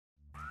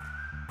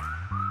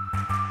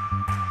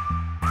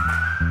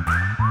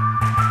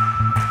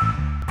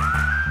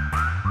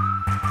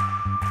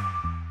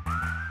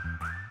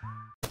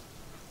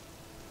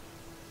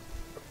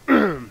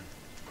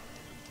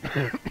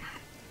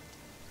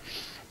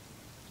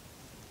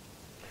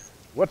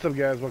What's up,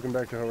 guys? Welcome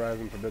back to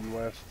Horizon Forbidden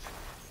West.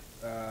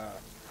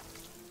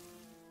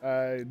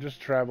 I just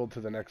traveled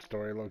to the next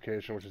story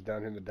location, which is down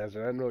here in the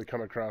desert. I didn't really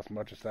come across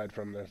much aside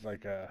from there's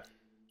like a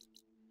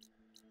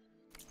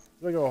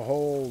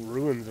whole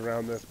ruins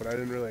around this, but I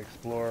didn't really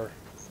explore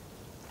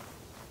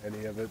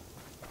any of it.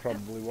 I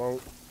probably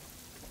won't.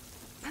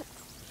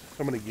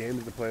 So many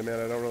games to play, man.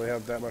 I don't really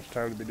have that much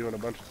time to be doing a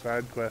bunch of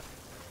side quests.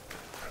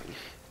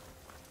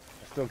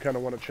 I still kind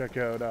of want to check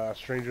out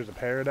Strangers of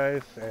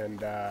Paradise and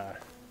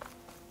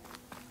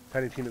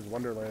Tiny Tina's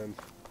Wonderlands.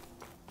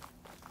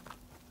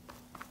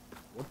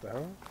 What the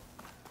hell?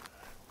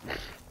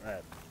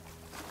 Alright.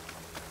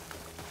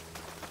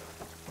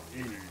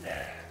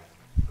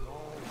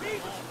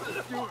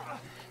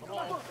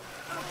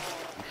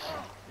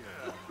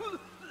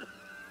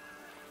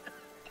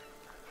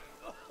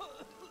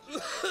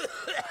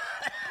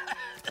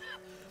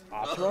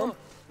 Awesome.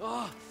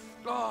 I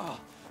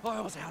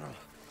almost had him.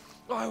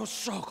 I was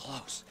so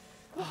close.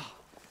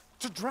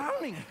 To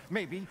drowning,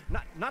 maybe.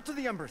 Not to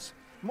the embers.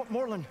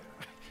 Morlund,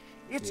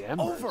 it's The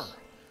embers? over.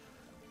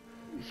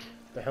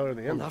 The hell are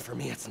the Well, embers? not for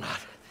me, it's not.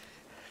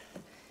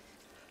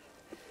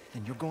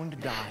 Then you're going to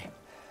die.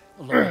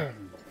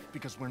 Alone.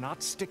 Because we're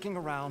not sticking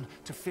around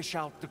to fish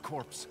out the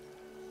corpse.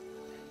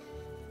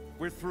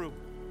 We're through.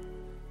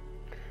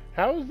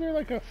 How is there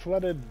like a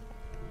flooded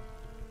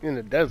in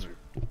the desert?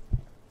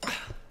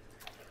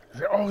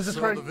 Is this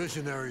So where the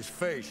visionary's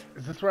fate.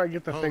 is this where I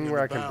get the hung thing in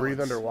where I the can breathe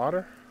balance.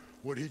 underwater?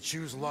 Would he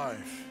choose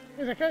life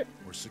Is that guy?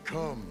 or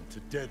succumb to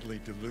deadly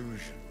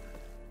delusion?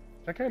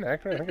 Is that guy an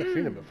actor? I think I've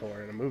seen him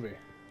before in a movie.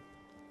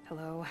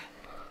 Hello.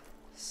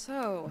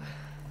 So,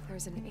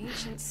 there's an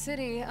ancient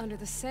city under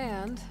the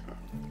sand,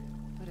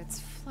 but it's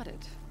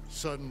flooded.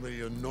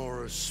 Suddenly, a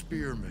Norse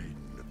spear maiden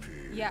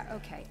appeared. Yeah,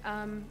 okay.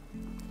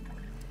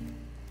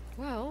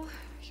 Well,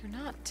 you're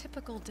not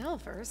typical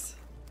Delvers.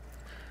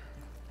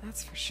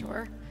 That's for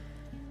sure.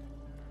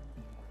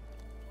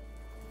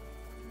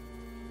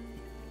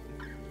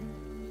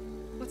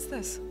 What's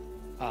this?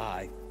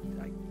 I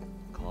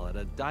call it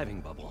a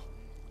diving bubble.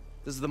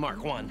 This is the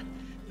Mark 1.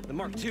 The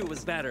Mark 2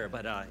 was better,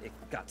 but it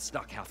got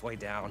stuck halfway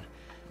down.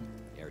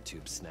 Air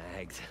tube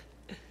snagged.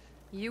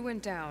 You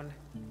went down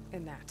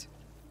in that.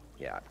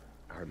 Yeah,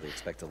 I hardly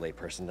expect a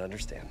layperson to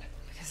understand.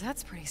 Because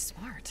that's pretty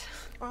smart.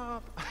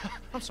 I'm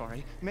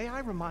sorry. May I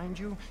remind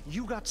you,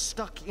 you got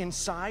stuck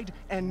inside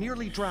and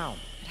nearly drowned.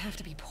 It'd have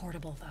to be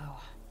portable,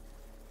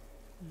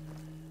 though.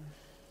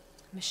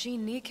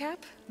 Machine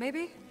kneecap,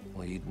 maybe?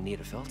 Well, you'd need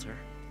a filter.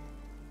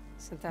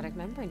 Synthetic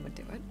membrane would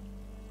do it.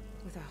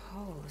 With a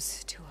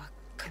hose to a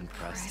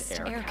Compressed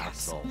air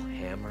capsule,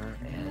 hammer,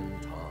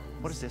 and tongs.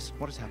 What is this?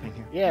 What is happening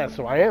here? Yeah,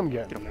 so I am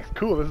getting this.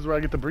 Cool, this is where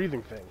I get the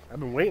breathing thing. I've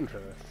been waiting for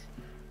this.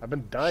 I've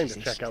been dying She's to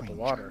a check out the stranger.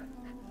 water.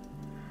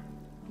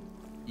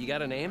 You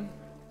got a name?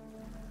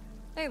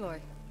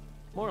 Aloy.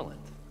 Moreland.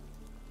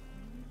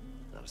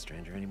 Not a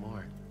stranger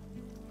anymore.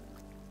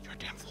 You're a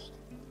damn fool.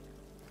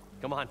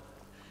 Come on.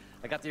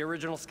 I got the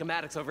original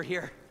schematics over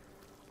here.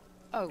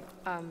 Oh,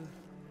 So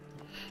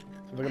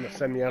they're gonna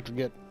send me out to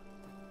get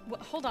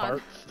well, hold on.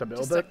 parts to build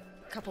Just it?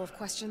 a couple of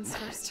questions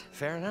first.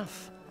 Fair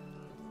enough.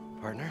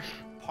 Partner?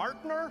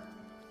 Partner?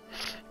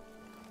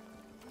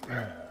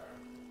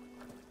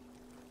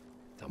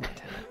 Don't mind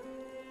him.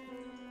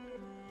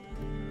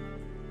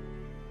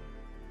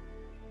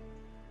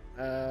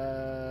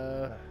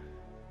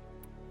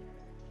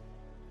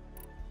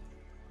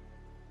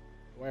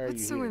 Why are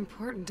What's you so here?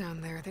 important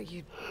down there that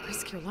you'd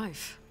risk your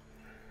life?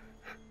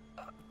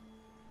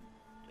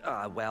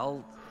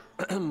 Well...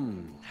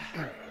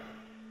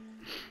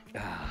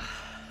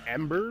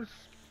 Embers?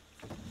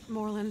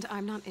 Moreland,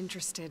 I'm not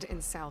interested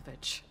in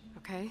salvage,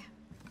 okay?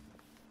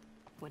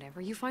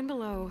 Whatever you find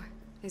below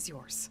is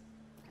yours.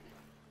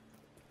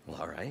 Well,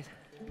 all right.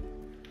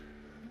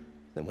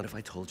 Then what if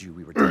I told you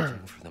we were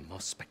digging for the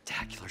most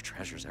spectacular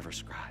treasures ever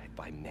scribed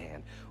by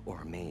man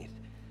or maid?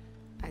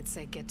 I'd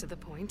say get to the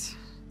point.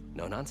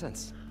 No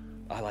nonsense.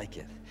 I like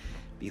it.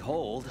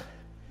 Behold,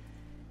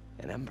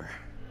 an ember.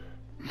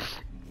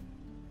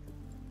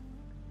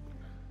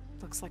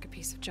 Looks like a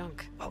piece of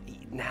junk. Well,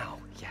 now,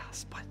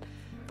 yes, but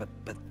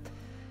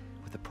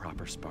with a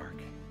proper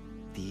spark.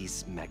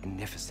 These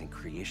magnificent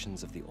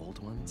creations of the old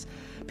ones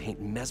paint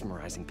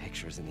mesmerizing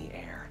pictures in the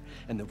air,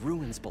 and the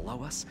ruins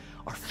below us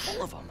are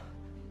full of them.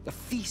 A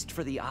feast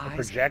for the eyes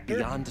projector?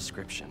 beyond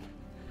description.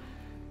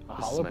 A This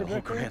is hollow my projector?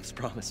 old Gramps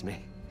promised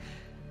me.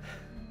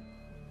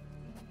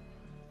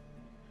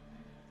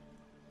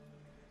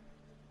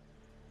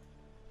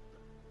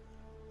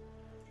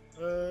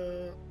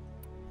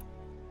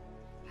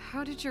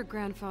 How did your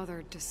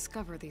grandfather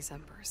discover these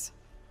embers?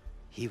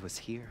 He was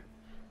here.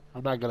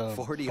 I'm not gonna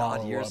 40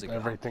 follow odd years up ago.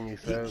 everything he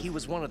says. He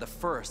was one of the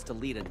first to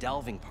lead a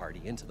delving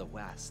party into the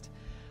West.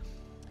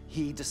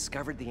 He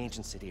discovered the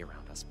ancient city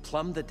around us,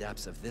 plumbed the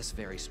depths of this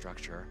very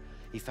structure.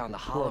 He found the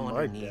hollow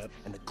my underneath depth.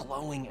 and the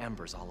glowing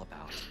embers all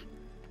about.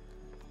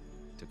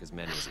 Took as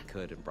many as he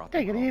could and brought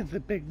Take them it home. easy,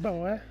 big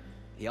boy.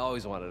 He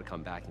always wanted to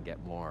come back and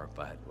get more,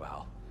 but,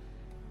 well,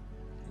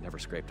 he never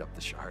scraped up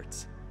the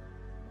shards.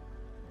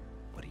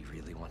 What he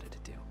really wanted to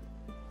do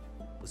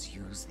was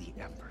use the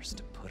Embers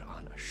to put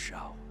on a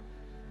show.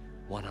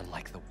 One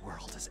unlike the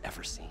world has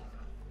ever seen.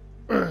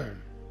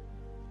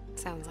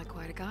 Sounds like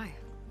quite a guy.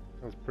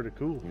 That's pretty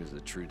cool. He was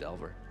a true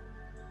delver.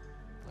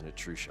 And a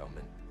true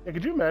showman. Yeah,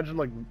 could you imagine,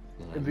 like,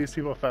 if these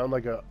people found,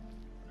 like, a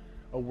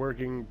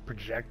working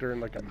projector in,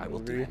 like, a I will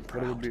do movie? him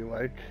What it would be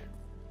like?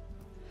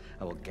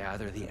 I will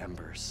gather the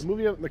Embers.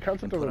 The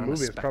concept and of put a on a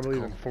movie is probably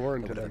even spectacle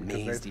foreign that to would them,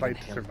 because amaze they fight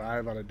even to him.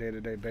 survive on a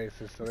day-to-day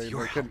basis, so With they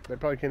your help.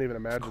 probably can't even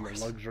imagine the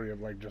course. luxury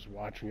of, like, just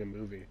watching a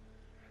movie.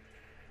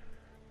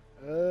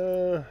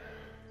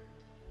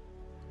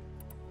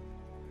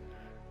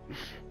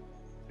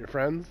 Your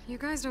friends? You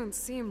guys don't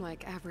seem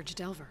like average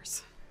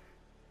delvers.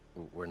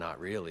 We're not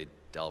really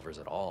delvers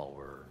at all.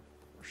 We're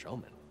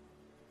showmen.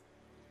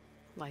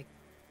 Like,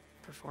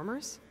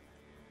 performers?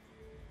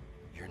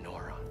 You're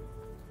Nora,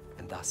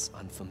 and thus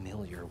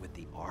unfamiliar with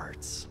the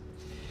arts.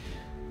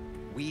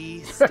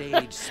 We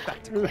stage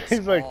spectacles.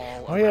 He's like,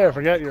 all oh yeah, I around.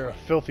 forgot you're a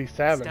filthy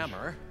savage.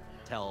 Stemmer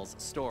tells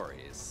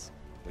stories,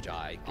 which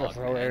I That's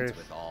augment hilarious.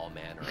 with all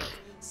manner of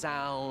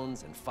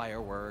sounds and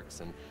fireworks.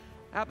 And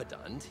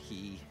Abadund,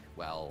 he,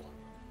 well,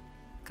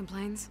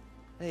 Complains?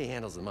 he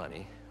handles the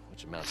money,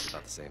 which amounts to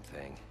about the same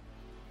thing.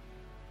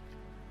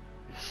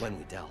 When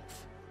we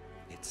delve,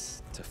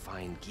 it's to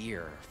find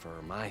gear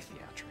for my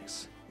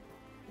theatrics.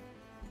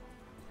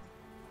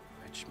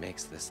 Which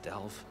makes this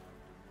delve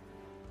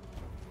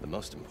the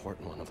most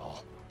important one of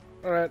all.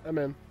 Alright, I'm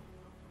in.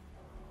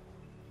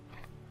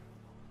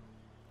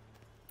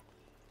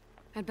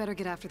 I'd better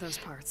get after those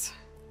parts.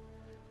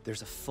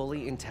 There's a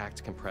fully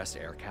intact compressed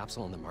air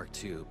capsule in the Mark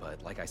II,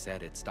 but like I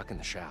said, it's stuck in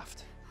the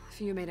shaft. If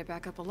you made it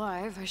back up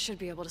alive, I should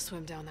be able to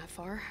swim down that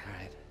far. All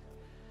right.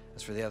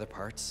 As for the other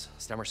parts,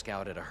 Stemmer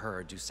scouted a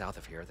herd due south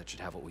of here that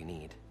should have what we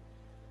need.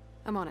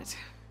 I'm on it.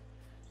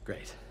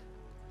 Great.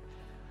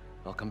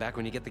 I'll come back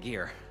when you get the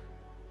gear.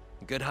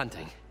 Good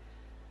hunting.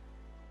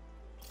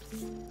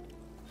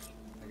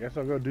 I guess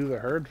I'll go do the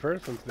herd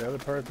first, since the other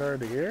part's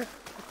already here.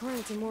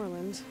 According to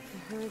Moreland,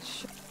 the herd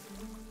should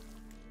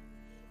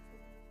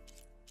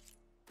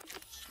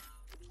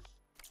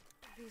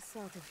be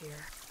south of here.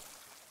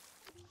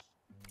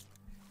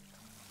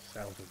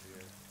 South of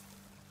here.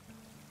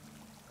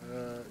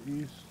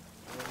 East.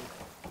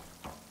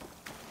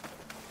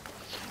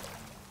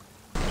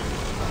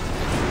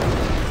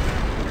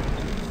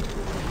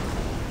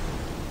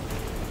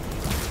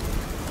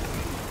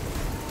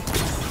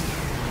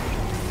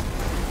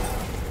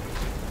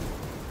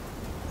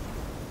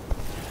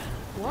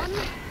 One,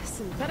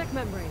 synthetic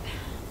membrane.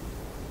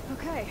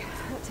 Okay,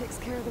 that takes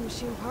care of the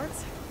machine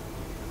parts.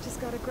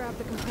 Just gotta grab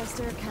the compressed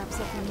air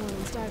capsule from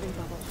Moreland's diving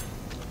bubble.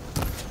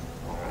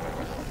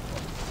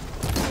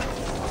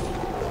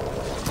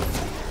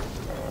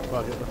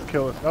 Fuck it, let's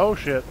kill this. Oh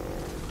shit.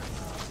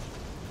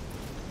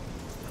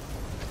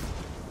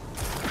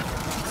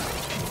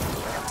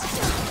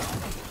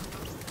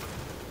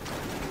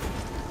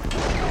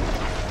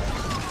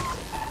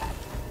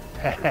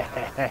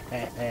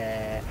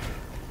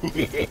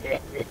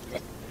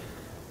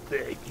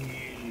 Thank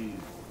you.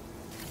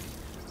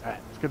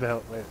 Alright, let's get the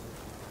hell. Wait.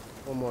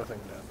 One more thing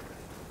down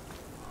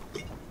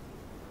here.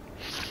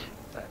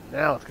 Alright,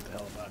 now let's get the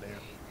hell out of here.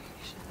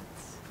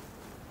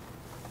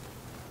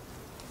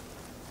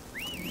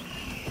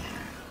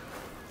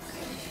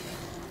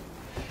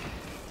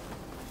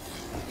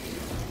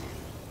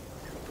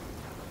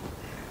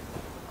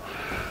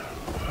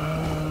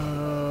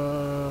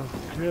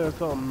 Yeah,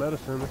 it's all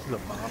medicine. This is a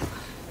box.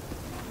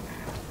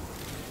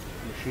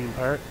 Machine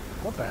part.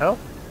 What the hell?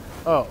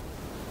 Oh.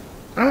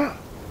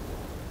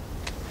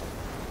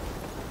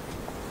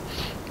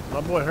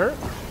 My boy hurt?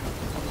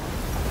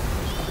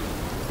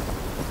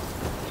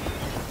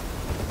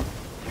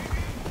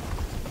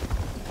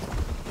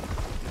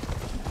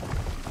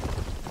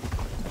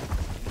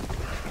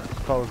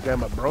 Let's call this guy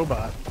my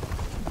brobot.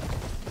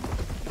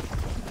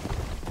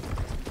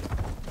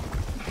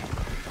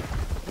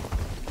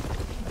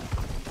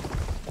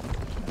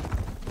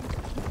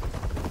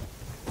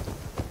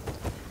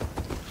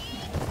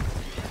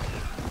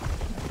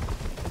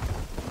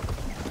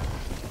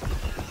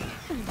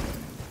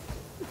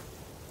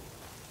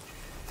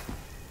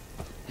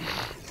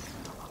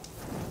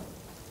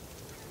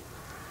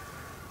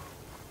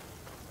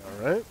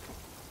 Alright.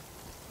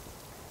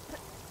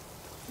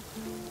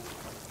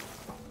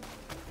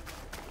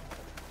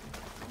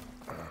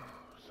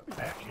 Something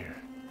back here.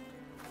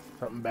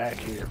 Something back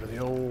here for the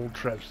old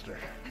Trevster.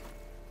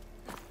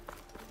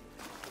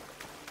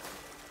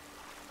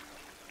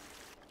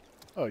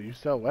 Oh, you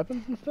sell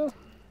weapons and stuff?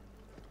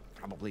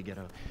 Probably get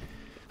a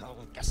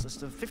guest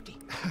list of 50.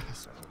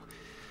 So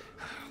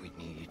we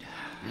need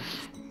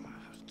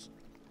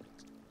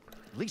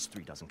at least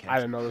 3 dozen cans. I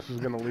didn't know this was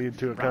going to lead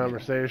to a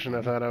conversation.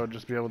 I thought I would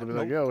just be able to be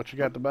like, yo, what you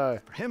got to buy?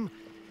 For him,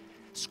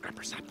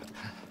 scrapper sap.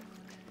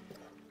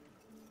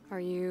 Are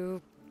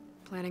you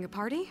planning a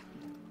party?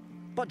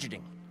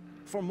 Budgeting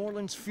for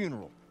Moreland's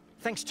funeral.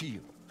 Thanks to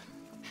you.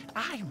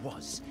 I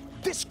was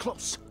this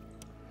close.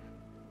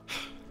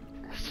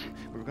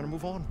 We were gonna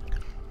move on.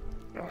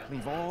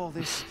 Leave all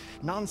this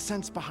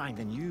nonsense behind,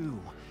 and you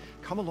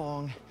come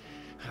along.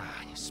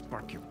 You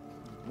spark your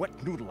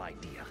wet noodle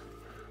idea.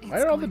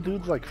 Why are all the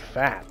dudes like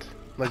fat?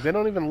 Like they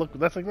don't even look.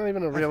 That's like not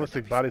even a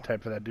realistic body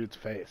type for that dude's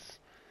face.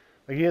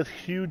 Like he has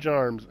huge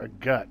arms, a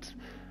gut,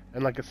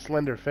 and like a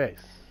slender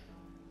face.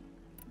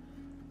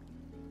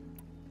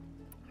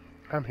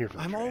 I'm here for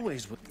the I'm trade.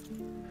 always with.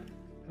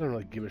 I don't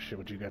really give a shit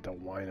what you got to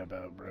whine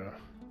about, bro.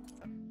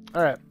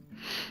 Alright.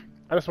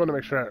 I just want to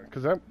make sure,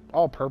 because I'm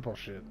all purple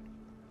shit.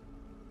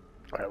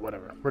 Alright,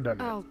 whatever. We're done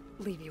here. I'll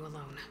leave you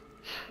alone.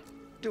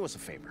 Do us a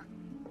favor.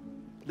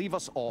 Leave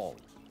us all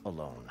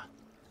alone.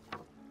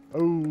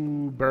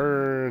 Oh,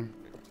 burn.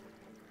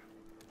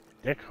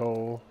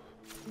 Dickhole.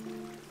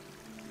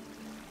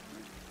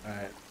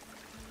 Alright.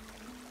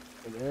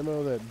 An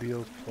ammo that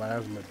deals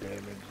plasma damage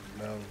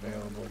is now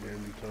available in your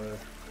inventory.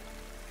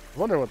 I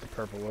wonder what the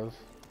purple was.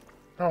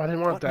 Oh, I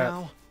didn't want What that.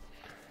 now?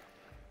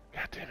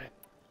 God damn it.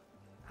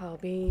 I'll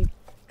be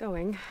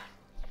going.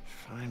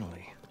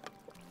 Finally.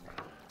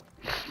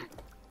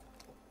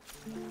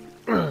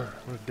 What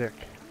a dick.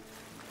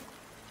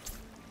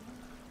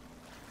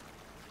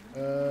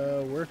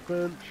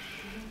 Workbench.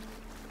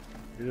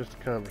 You're just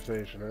a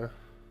conversation, huh?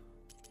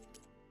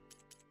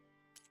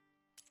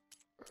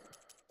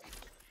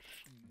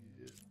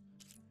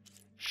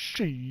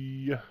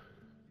 She.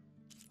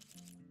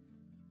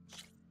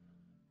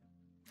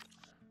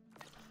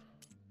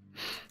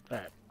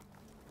 Alright.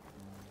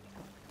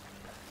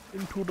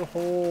 Into the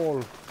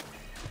hole.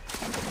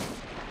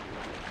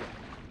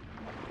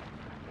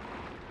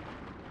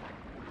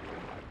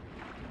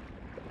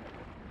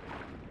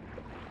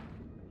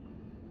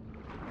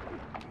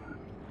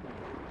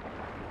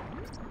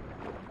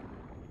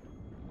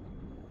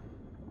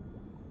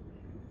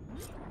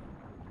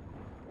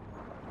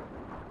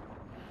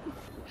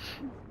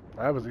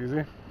 That was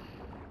easy.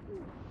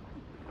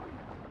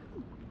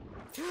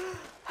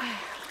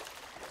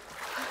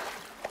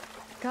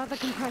 Got the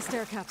compressed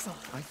air capsule.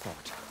 I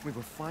thought we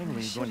were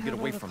finally I should going to get have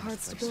away all the from parts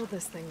this to place. build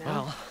this thing now.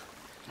 Well,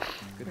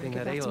 good thing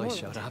get that back to Aloy Morland.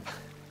 showed up.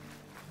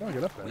 Oh,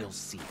 get up there. We'll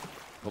see.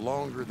 The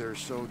longer their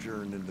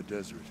sojourn in the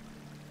desert,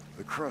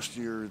 the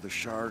crustier the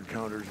shard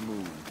counters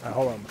move.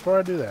 Hold on. Before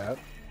I do that.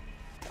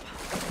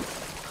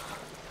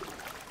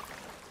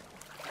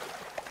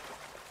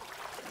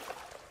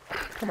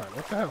 Come on,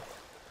 what the hell?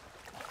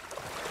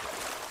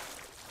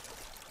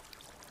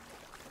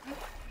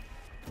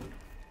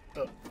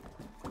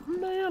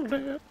 Nailed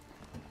it.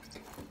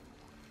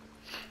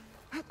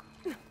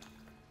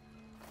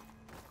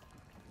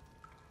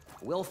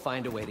 We'll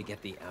find a way to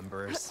get the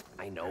embers.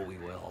 I know we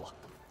will.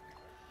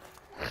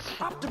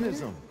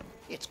 Optimism!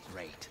 It's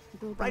great.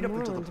 Build Right up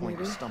more until the land, point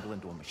you maybe. stumble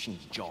into a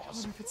machine's I jaws.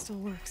 wonder if it still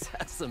works.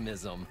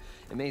 Pessimism.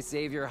 It may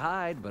save your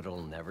hide, but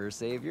it'll never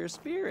save your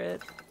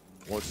spirit.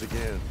 Once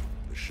again,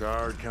 the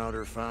shard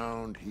counter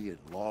found he had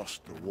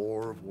lost the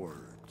war of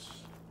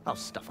words. I'll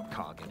stuff a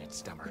cog in its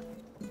stomach.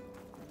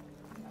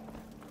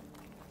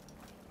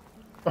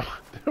 Oh,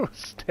 there was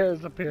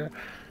stairs up here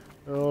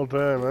the whole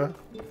time, huh?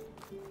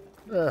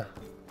 Yeah.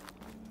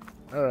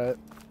 Alright.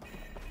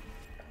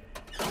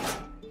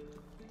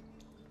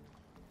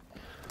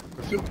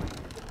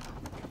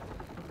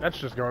 That's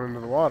just going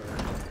into the water.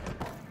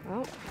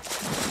 Well,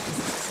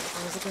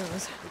 as it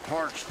goes. The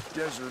parched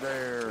desert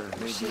air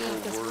made Shit, the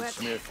old this wet.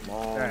 wordsmith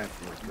long Alright.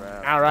 for a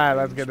draft. Alright,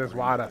 let's get this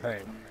water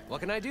thing.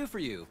 What can I do for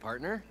you,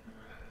 partner?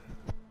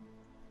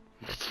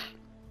 I got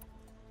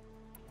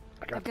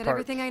I've the got parts.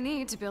 everything I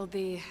need to build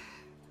the,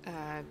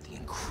 The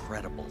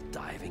incredible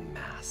diving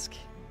mask.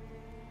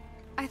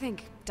 I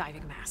think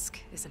diving mask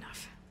is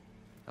enough.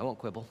 I won't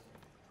quibble.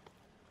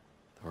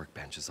 The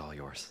workbench is all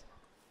yours.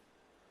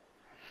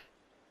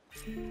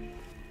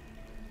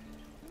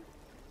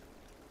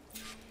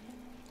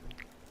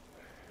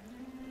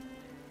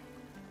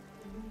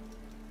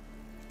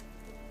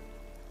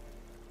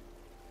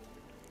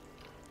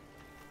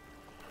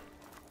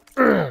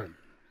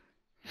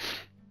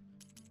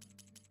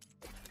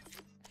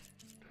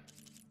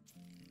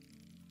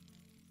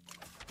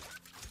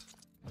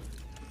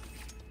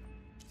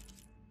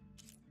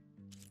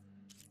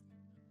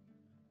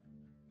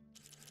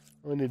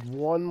 We need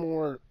one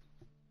more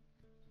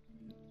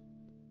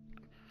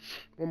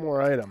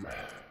item.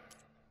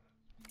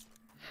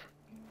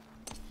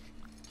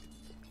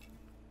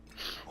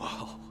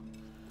 Whoa.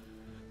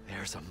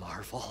 There's a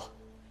marvel.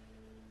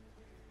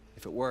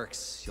 If it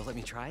works, you'll let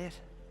me try it?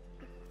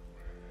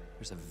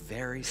 There's a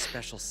very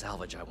special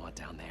salvage I want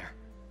down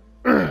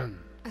there.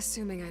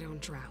 Assuming I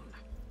don't drown.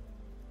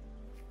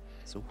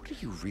 So what are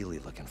you really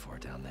looking for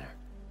down there?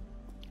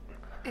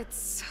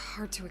 It's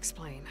hard to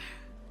explain.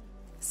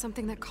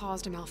 Something that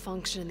caused a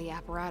malfunction in the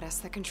apparatus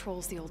that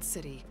controls the old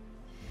city.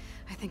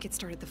 I think it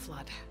started the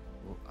flood.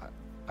 Well,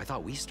 I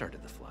thought we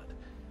started the flood.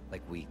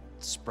 Like we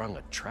sprung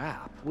a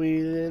trap. We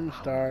didn't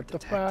How start the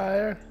detect it?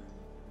 fire.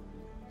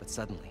 But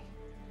suddenly,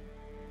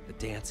 the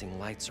dancing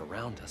lights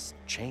around us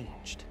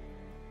changed.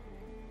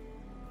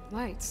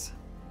 Lights?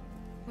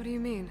 What do you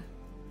mean?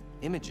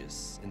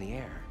 Images in the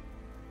air,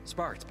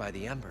 sparked by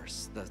the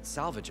embers, the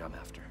salvage I'm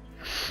after.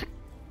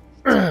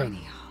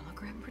 Tiny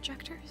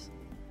projectors?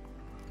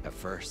 At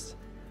first,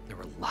 there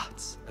were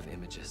lots of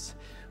images.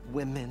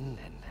 Women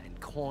and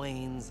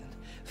coins and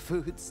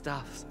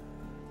foodstuffs.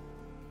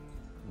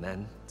 And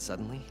then,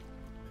 suddenly,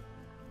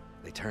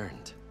 they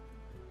turned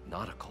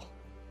nautical.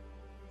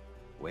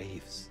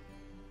 Waves.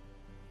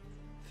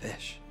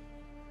 Fish.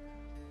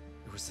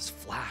 There was this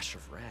flash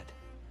of red.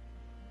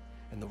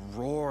 And the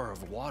roar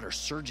of water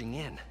surging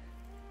in.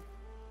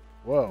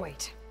 Whoa.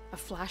 Wait, a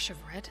flash of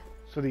red?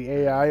 So the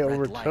AI Red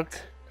overtook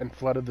light and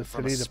flooded the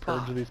from a city to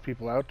purge spot these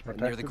people out to near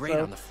protect the grate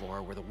on the itself?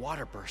 floor where the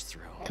water burst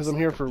through. 'Cause It's I'm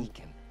here like a for-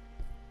 beacon.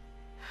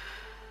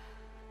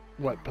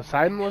 What,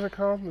 Poseidon was it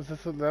called? Is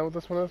that what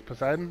this one is?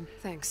 Poseidon?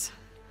 Thanks.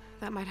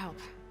 That might help.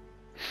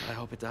 I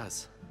hope it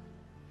does.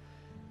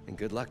 And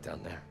good luck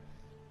down there.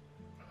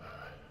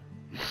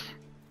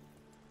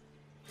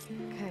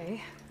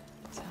 Okay,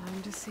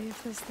 time to see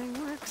if this thing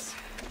works.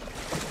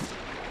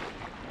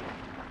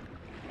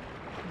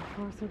 So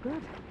far, so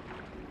good.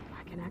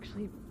 I can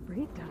actually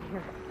breathe down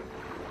here.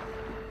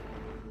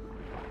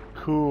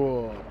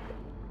 Cool.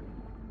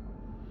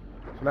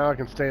 So now I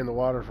can stay in the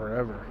water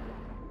forever.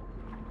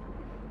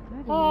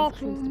 That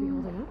seems to be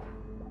holding up.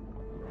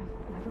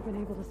 I've never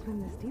been able to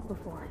swim this deep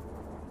before.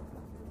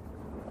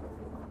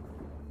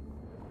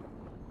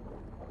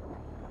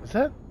 Is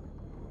that...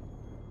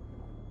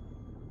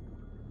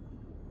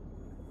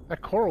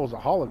 That coral's a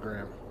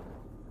hologram.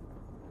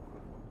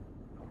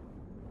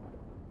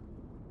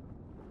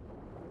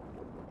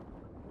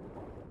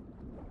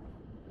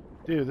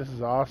 Dude, this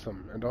is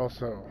awesome, and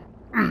also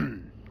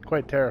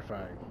quite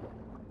terrifying.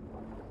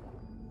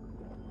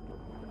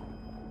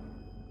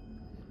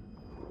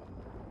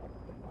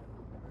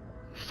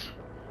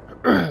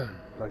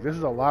 Like, this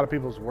is a lot of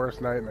people's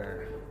worst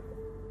nightmare.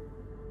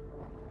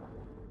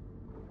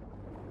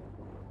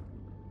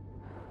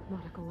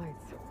 Nautical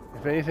lights.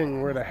 If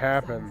anything were to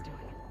happen Someone's doing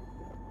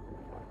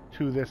it.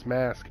 to this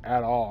mask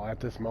at all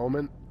at this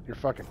moment, you're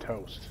fucking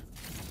toast.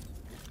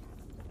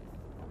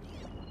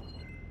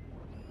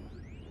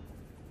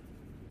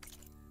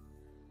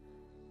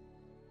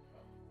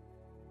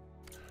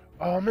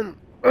 Oh, I'm in...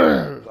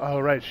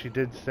 oh, right, she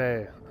did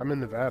say. I'm in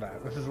Nevada.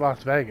 This is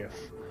Las Vegas.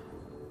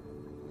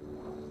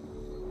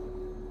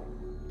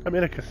 I'm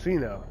in a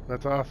casino.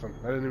 That's awesome.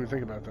 I didn't even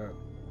think about that.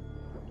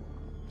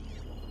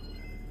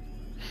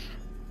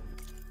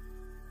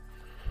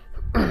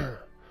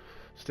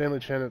 Stanley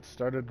Chanet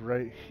started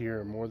right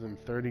here more than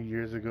 30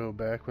 years ago,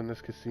 back when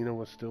this casino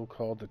was still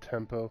called the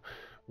Tempo.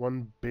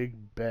 One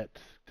big bet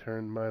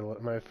turned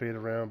my fate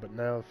around, but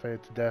now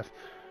fate's death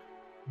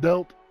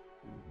dealt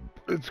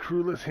its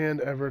cruelest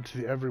hand ever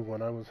to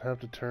everyone. I will have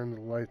to turn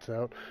the lights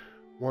out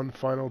one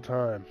final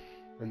time,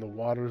 and the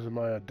waters of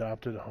my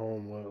adopted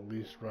home will at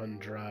least run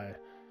dry.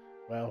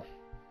 Well,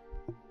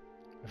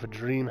 if a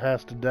dream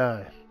has to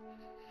die,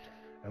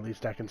 at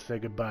least I can say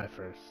goodbye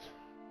first.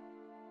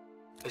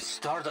 It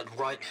started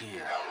right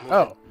here.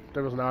 Oh,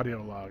 there was an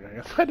audio log, I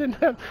guess. I didn't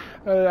have...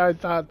 I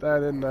thought... I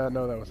did not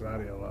know that was an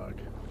audio log.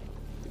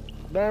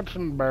 That's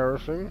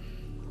embarrassing.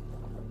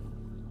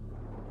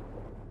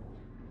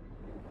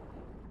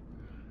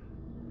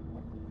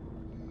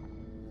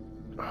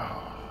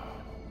 Oh.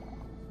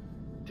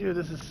 Dude,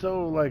 this is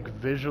so, like,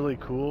 visually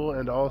cool,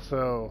 and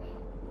also...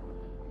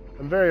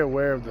 I'm very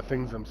aware of the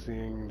things I'm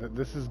seeing, that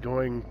this is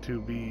going to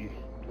be...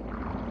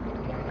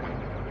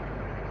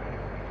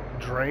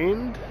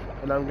 drained,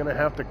 and I'm gonna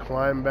have to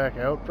climb back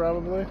out,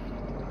 probably.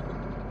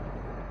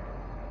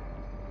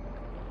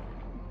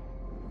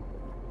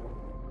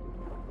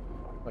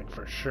 Like,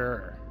 for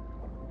sure.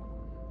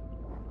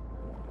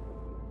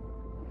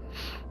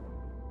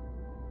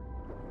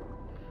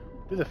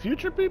 Do the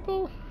future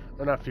people?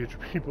 Or not future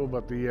people,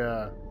 but the,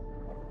 I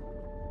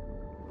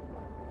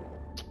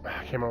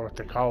can't remember what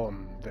they call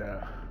them.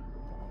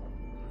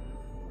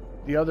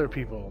 The other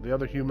people, the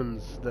other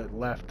humans that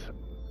left.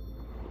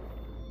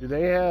 Do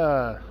they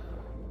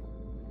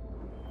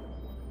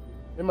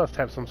must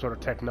have some sort of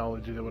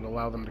technology that would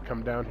allow them to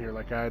come down here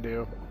like I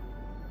do.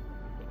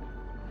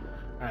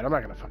 Alright, I'm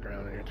not gonna fuck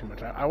around in here too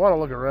much. I want to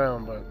look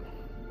around, but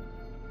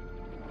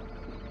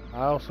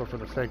I also, for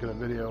the sake of the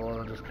video,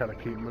 want to just kind of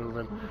keep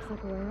moving. Well, looks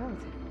like a way out.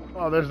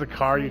 Oh, there's the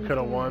car you could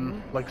have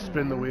won. Like,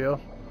 spin the wheel.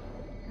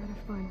 Gotta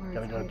find where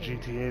Gotta it's go hiding.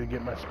 GTA to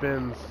get my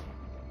spins.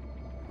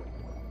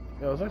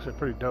 Yeah, it was actually a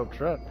pretty dope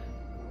truck.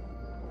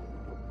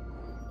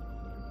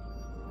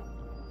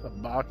 It's a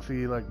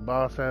boxy, like,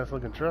 boss-ass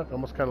looking truck.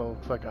 Almost kind of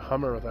looks like a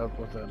Hummer with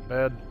a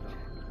bed.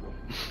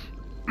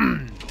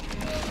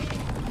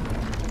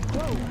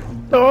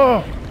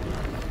 Oh!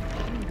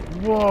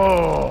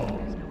 Whoa!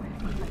 There's no way to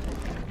keep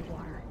that thing out of the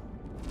water.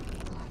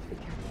 I'll have to be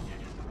careful.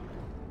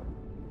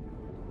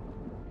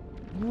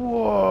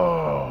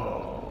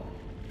 Whoa!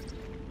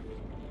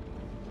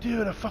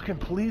 Dude, a fucking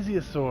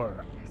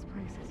plesiosaur. This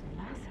place is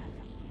massive.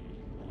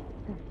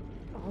 And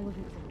all of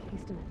it's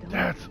encased in a dome.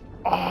 That's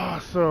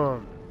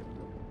awesome!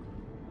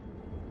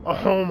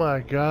 Oh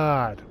my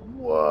god.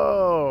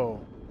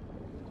 Whoa!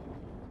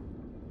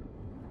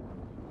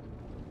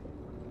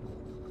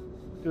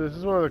 Dude, this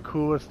is one of the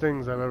coolest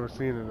things I've ever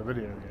seen in a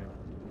video game.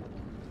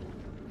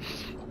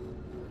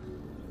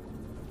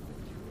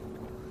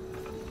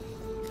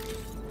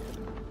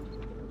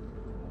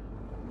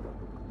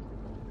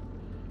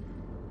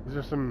 These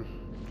are some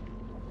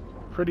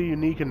pretty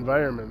unique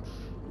environments.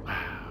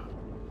 Wow.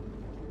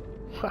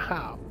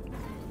 Wow.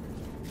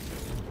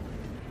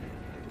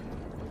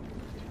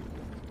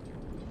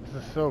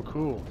 This is so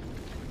cool.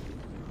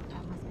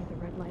 That must be the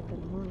red light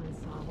that Moreland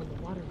saw when the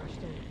water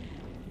rushed in.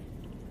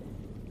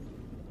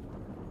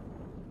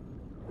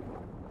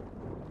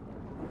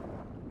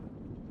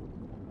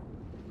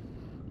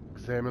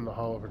 Examine the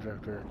holo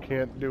projector.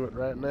 Can't do it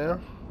right now.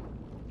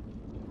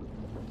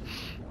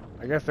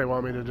 I guess they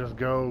want me to just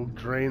go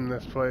drain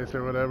this place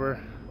or whatever.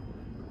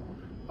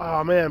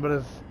 Oh man, but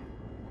it's...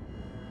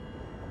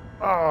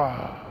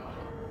 Oh.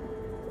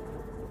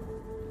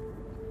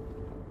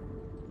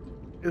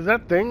 Is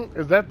that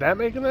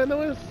making that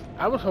noise?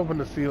 I was hoping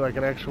to see like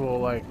an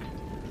actual like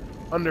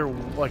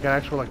an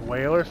actual like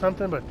whale or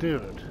something, but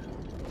dude.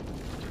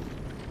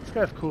 This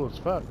guy's cool as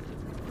fuck.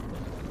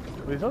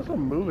 But he's also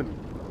moving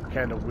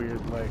kind of weird,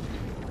 like.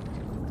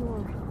 Door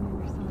on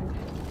the other side.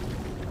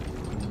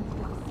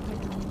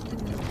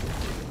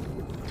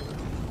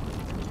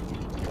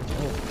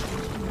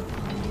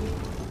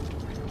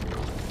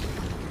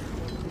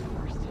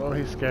 Oh,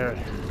 he's scary.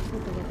 Take a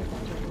look at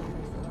that red light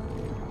I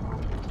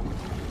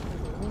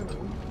saw. As a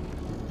warning.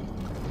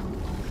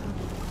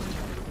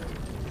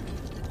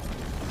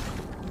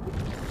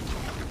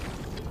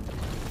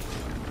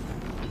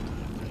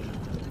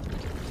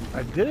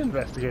 I did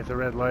investigate the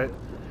red light,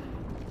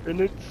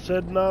 and it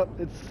said not.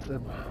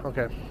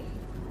 Okay.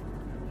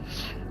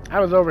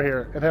 I was over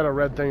here. It had a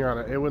red thing on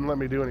it. It wouldn't let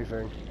me do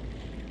anything.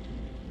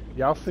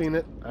 Y'all seen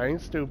it. I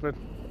ain't stupid.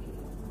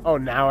 Oh,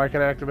 now I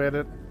can activate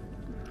it?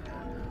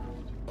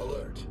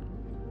 Alert.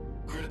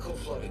 Critical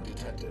flooding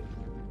detected.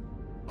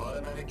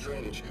 Automatic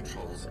drainage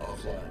controls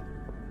offline.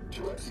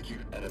 To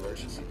execute an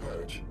emergency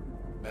purge,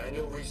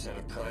 manual reset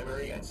of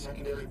primary and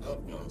secondary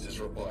pump nodes is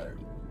required.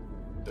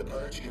 The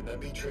purge can then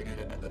be triggered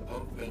at the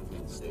pump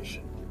maintenance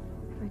station.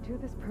 If I do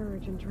this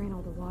purge and drain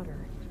all the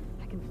water,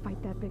 I can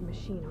fight that big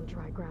machine on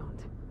dry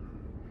ground.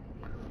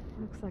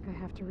 Looks like I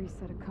have to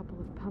reset a couple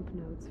of pump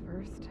nodes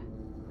first.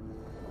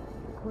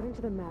 According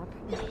to the map,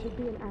 there should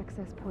be an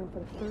access point for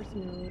the first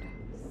node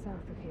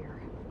south of here.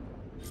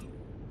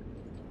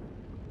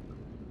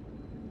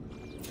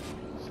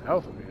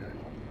 South of here?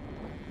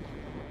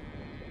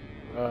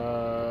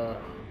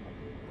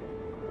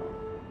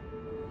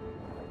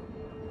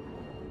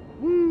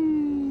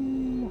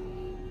 Woo!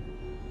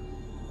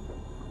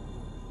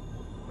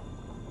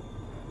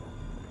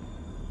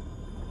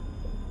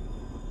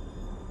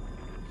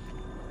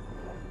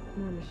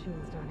 More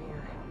machines down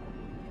here.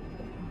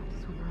 I'll have to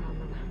swim around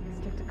them.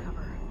 Stick to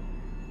cover.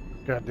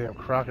 Goddamn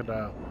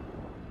crocodile.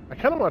 I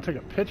kind of want to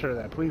take a picture of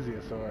that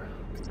plesiosaur.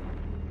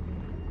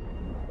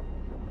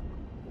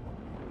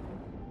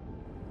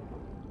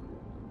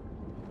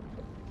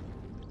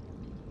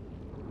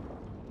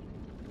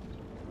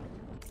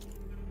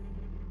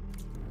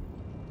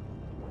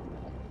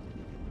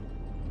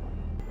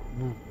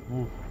 Woo,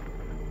 woo.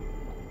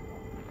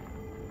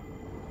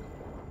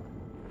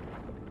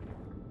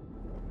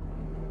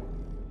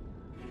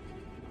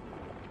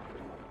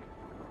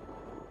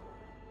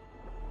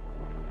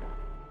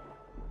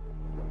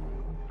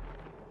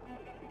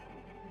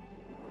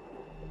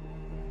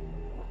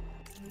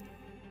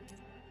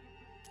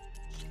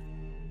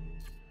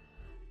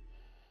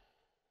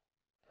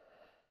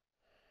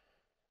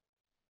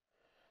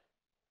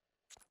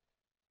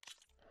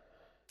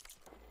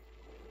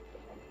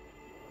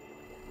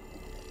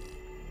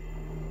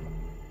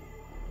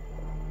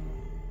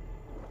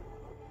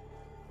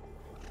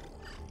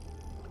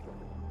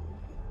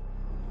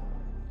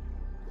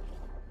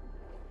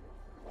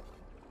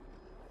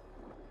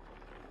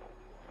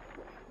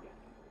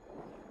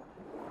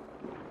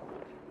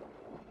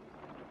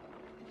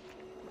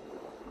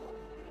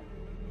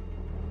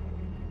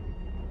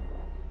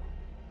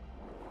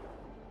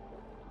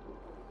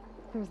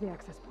 There's the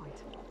access point.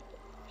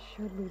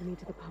 Should lead me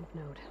to the pump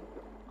node.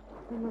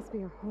 There must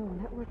be a whole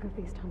network of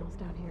these tunnels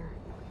down here.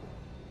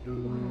 Water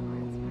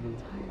lines for the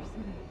entire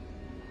city.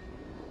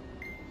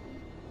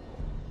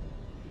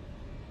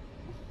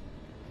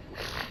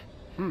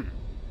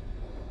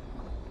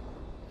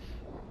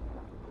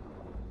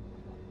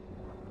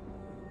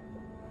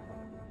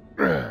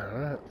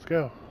 Alright, let's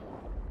go.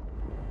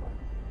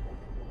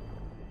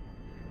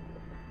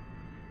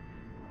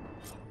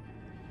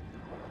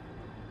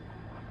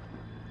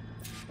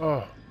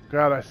 Oh,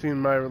 God, I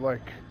seen my,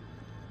 like,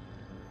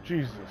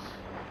 Jesus.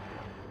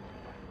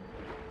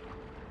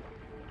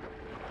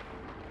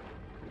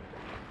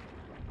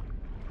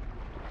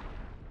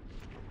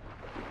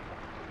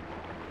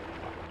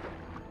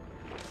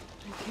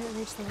 I can't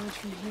reach the ledge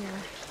from here.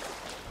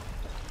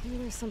 Maybe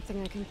there's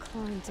something I can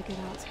climb to get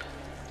out.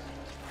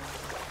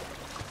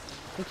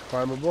 It's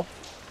climbable.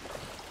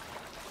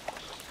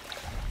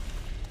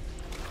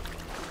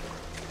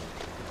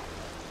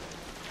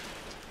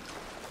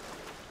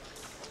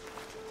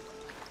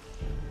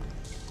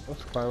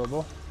 That's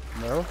climbable.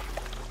 No?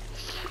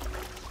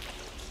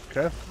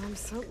 Okay. I'm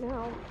soaked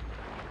now.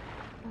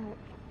 But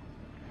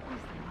at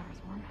least the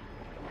water's warm.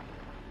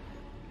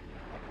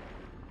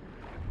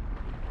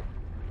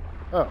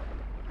 Oh.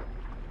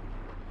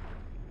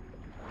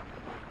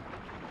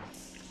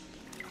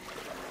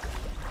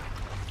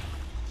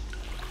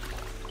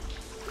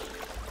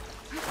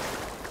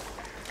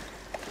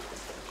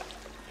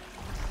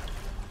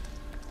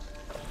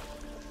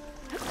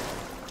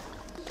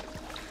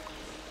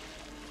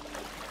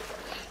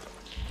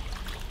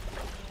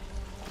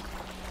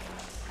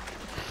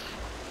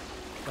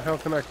 The hell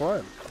can I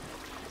climb?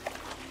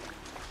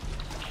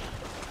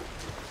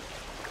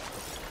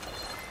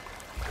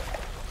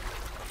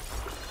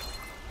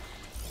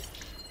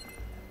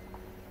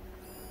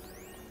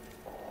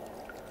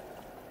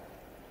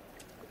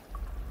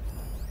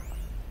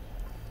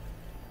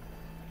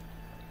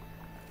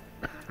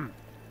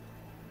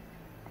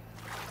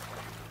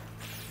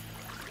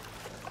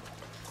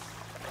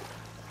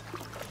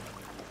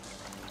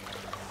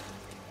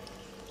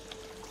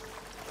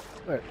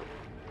 Wait.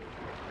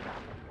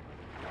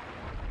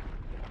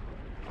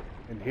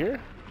 In here?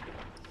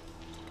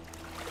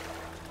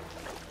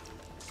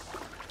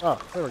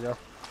 Oh, there we go.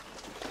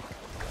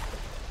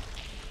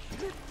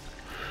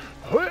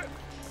 What?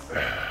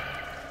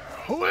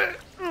 What?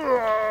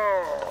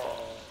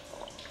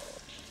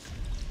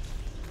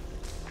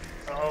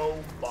 Oh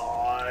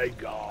my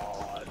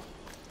God.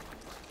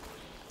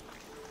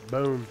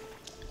 Boom.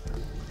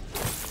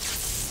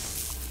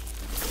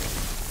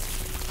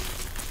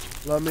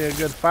 Love me a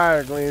good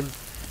fire gleam.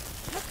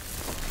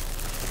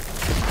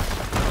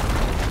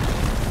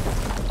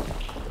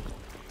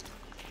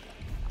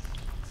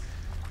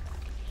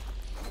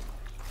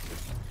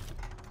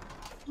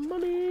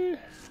 Money.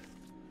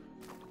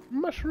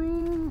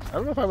 Mushrooms. I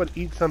don't know if I would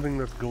eat something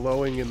that's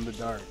glowing in the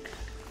dark.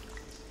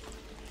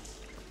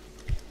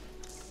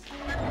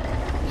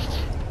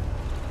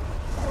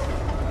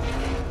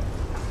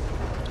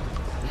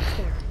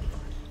 There.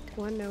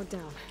 One node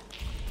down.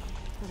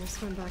 Better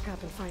swim back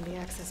up and find the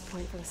access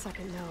point for the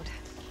second node.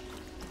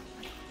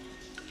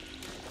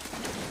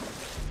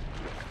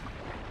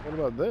 What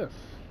about this?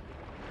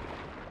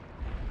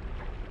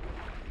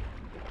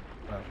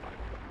 Oh.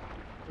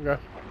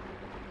 Okay.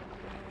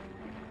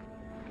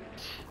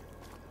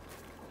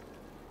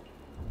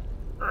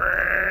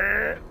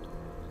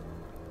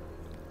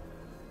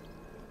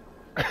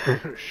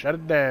 Shut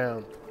it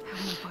down. I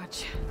won't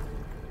budge.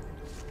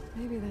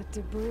 Maybe that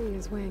debris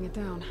is weighing it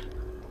down.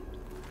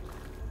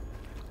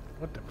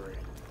 What debris?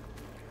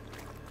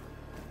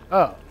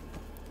 Oh.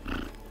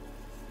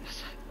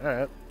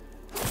 Alright.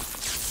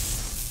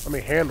 Let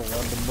me handle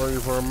that debris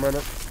for a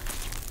minute.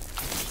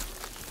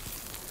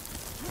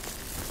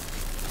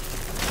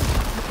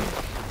 Okay,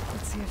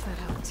 let's see if that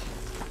helped.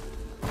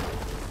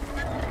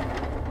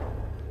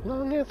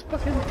 Longest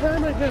fucking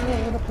time ago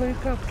in a place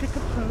called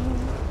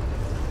Kickapoo.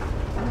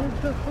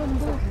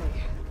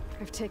 Okay,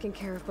 I've taken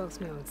care of both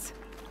nodes.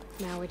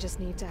 Now I just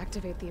need to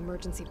activate the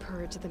emergency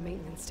purge at the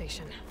maintenance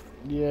station.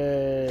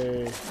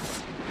 Yay.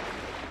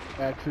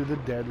 Back to the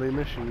deadly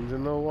machines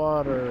in the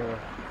water.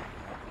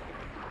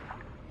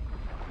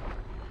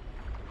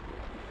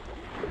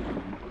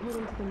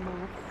 According to the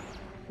map,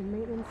 the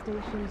maintenance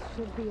stations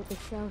should be at the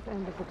south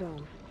end of the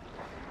dome.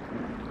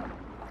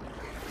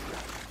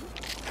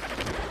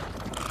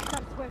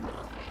 Gotta swim.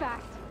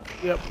 Fast.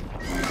 Yep.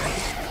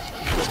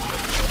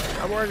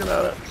 I'm working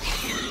on it.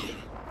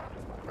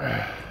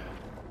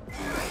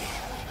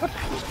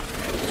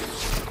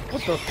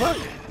 What the fuck?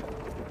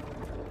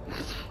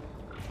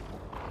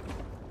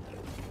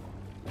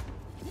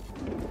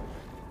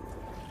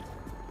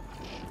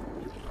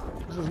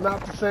 This is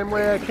not the same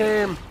way I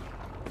came.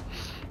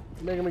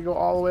 You're making me go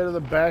all the way to the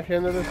back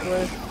end of this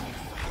place.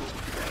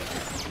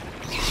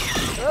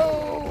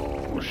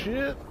 Oh,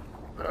 shit.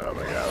 Oh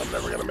my god, I'm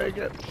never gonna make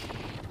it.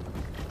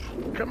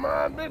 Come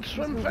on, bitch,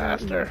 swim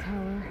faster.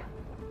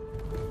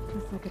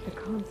 Just look at the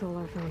console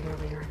I found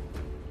earlier.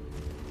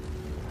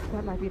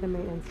 That might be the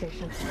maintenance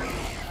station.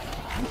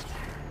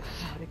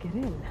 How to get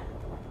in?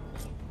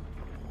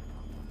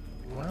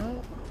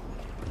 Well,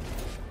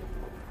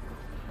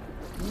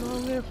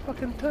 long ass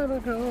fucking time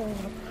ago,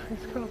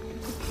 it's called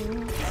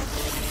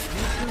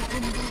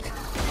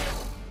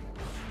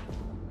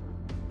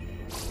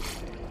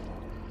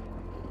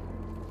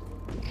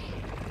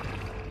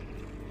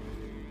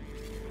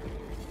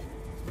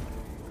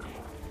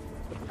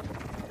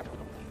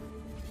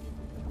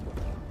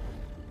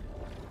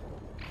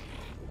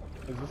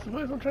Is this the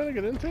place I'm trying to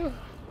get into?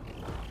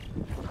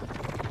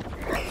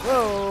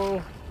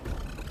 Whoa!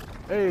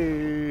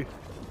 Hey!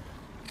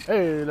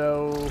 Hey,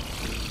 no!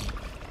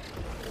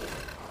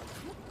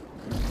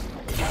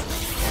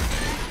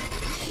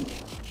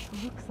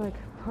 Looks like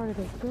part of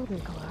this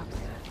building collapsed.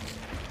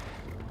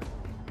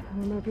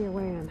 There might be a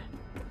way in.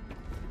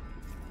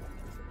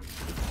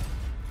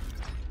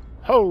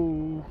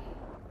 Ho!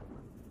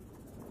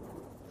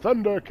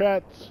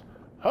 Thundercats!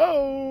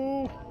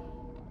 Ho!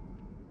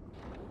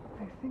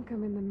 I think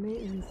I'm in the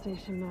maintenance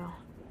station now.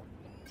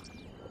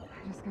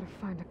 I just gotta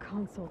find a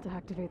console to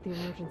activate the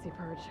emergency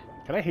purge.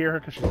 Can I hear her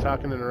because she's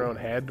talking in her own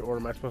head, or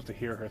am I supposed to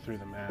hear her through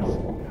the mask?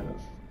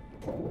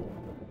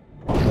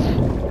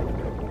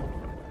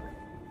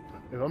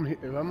 Because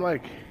if I'm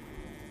like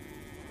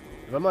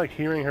If I'm like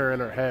hearing her in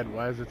her head,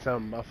 why does it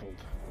sound muffled?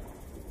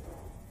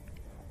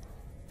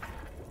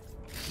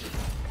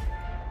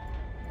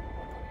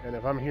 And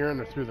if I'm hearing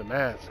her through the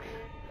mask,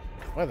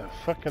 why the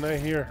fuck can I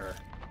hear her?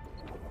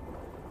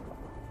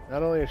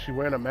 Not only is she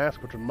wearing a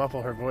mask which would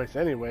muffle her voice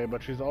anyway,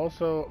 but she's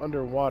also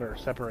underwater,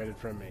 separated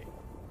from me.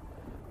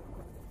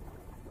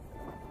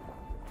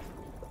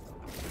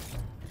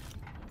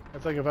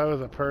 That's like if I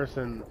was a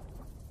person...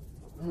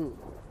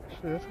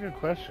 actually, that's a good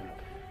question.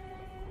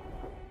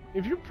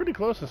 If you're pretty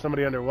close to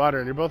somebody underwater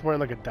and you're both wearing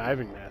like a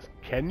diving mask,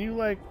 can you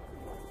like...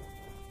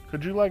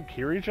 could you like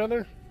hear each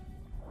other?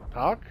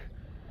 Talk?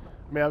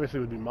 I mean, obviously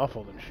it would be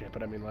muffled and shit,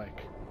 but I mean like...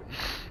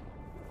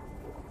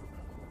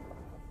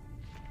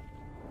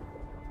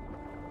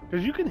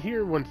 because you can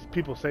hear when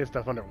people say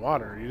stuff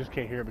underwater, you just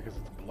can't hear it because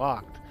it's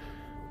blocked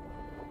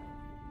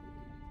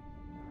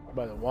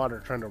by the water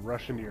trying to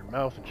rush into your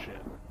mouth and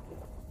shit.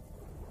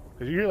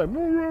 Because you hear like...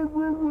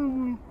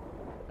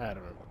 I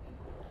don't know.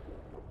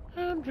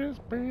 I'm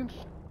just being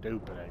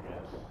stupid, I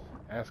guess.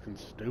 Asking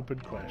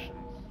stupid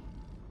questions.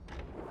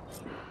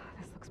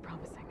 This looks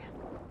promising.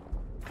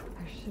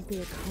 There should be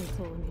a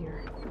console in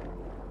here.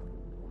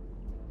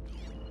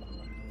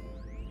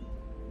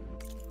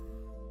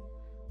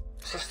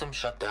 System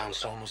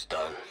shutdown's almost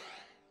done.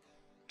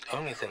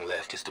 Only thing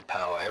left is to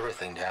power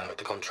everything down at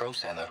the control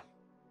center.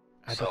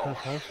 At the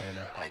control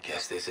center. I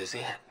guess this is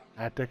it.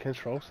 At the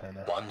control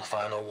center. One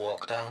final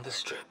walk down the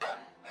strip,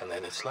 and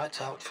then it's lights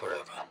out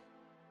forever.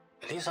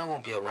 At least I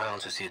won't be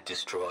around to see it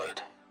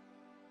destroyed.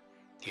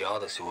 The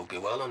Odyssey will be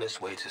well on its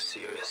way to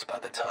Sirius by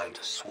the time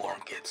the swarm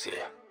gets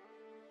here.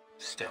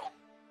 Still,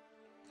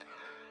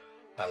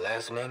 my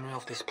last memory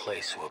of this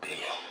place will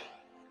be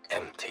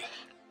empty.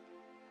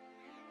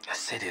 A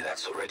city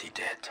that's already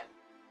dead.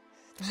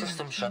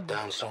 System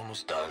shutdown's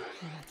almost done.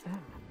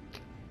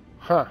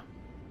 Huh.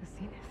 The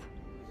Zenith.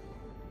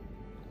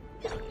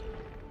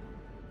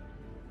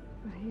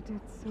 But he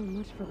did so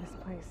much for this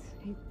place.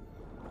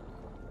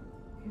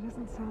 He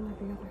doesn't sound like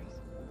the others.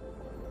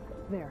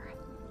 There.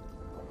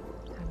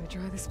 Time to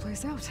dry this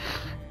place out.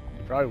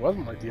 He probably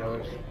wasn't like the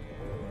others.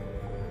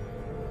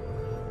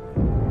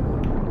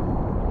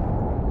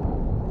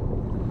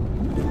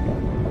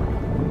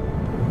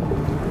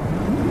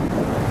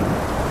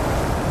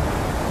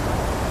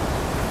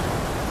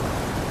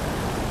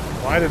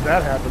 Why did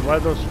that happen? Why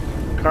did those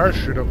cars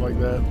shoot up like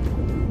that?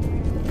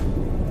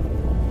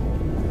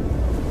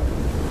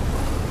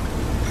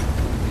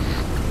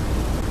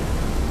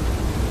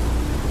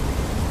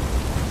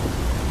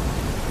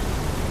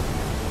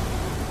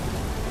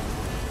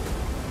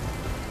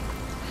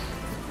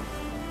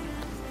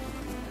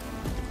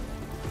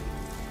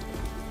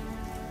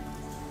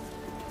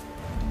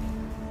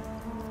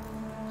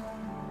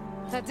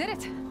 That did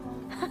it!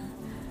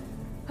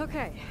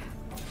 Okay.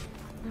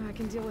 Now I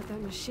can deal with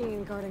that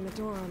machine guarding the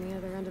door on the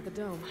other end of the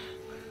dome.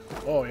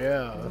 Oh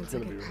yeah, that's Once I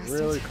gonna be get past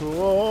really it,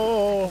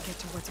 cool. Get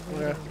to what's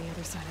waiting on the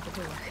other side of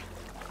the door.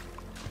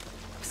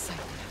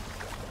 Exciting.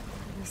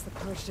 I guess the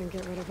purge didn't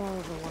get rid of all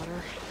of the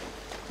water.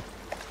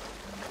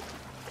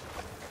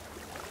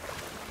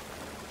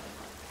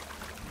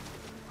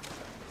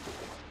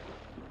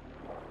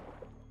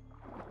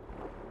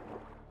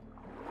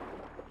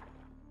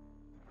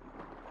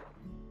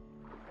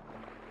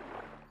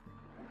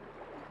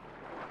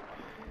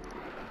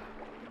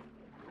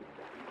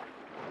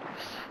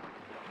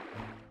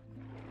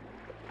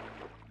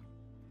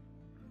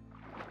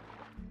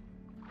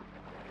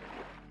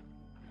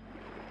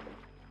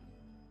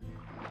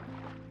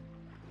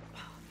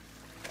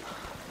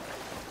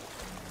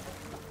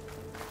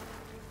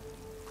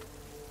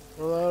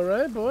 Well,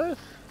 alright, boys.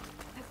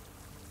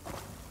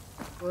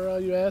 Where are all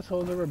you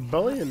assholes that were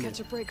bullying me?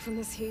 Catch a break from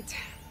this heat.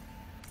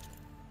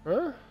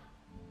 Huh?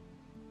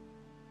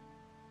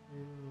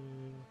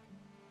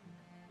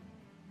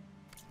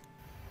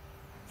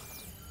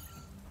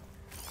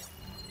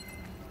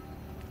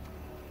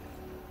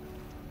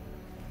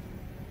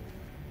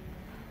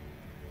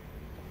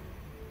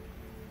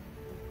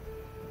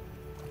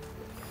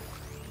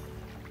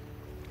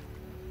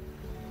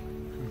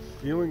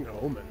 Concealing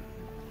omen.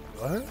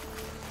 What?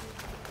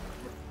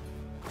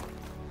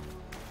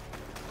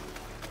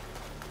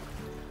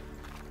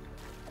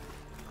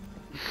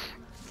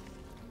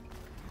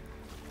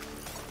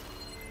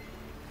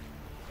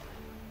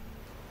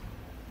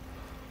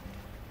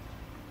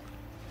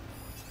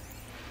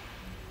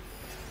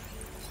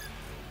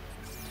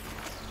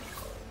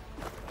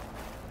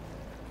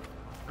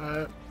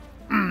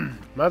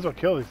 Might as well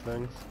kill these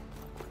things.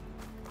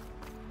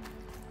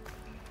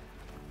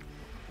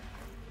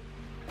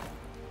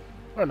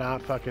 Or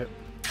not, fuck it.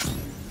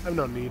 I have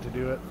no need to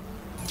do it.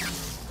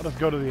 I'll just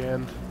go to the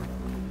end.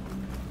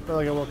 I feel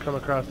like I won't come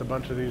across a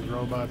bunch of these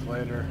robots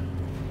later.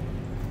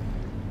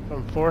 So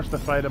I'm forced to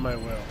fight at my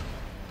will.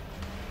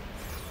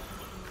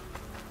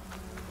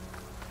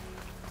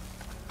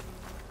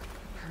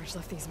 Purge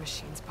left these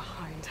machines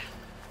behind.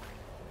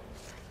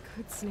 I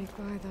could sneak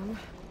by them.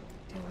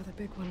 Deal with the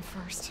big one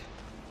first.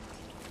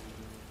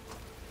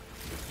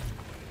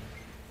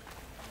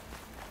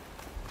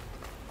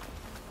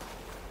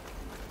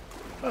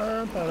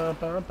 Bum, ba,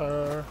 bum,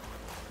 bum.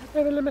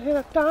 Baby, let me hit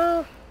it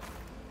down.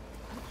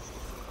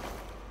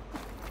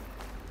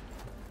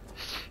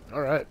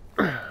 All right.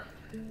 Okay.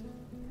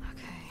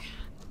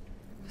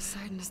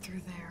 Poseidon is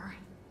through there.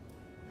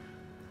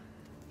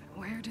 But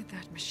where did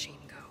that machine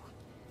go?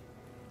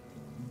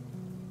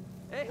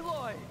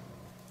 Aloy!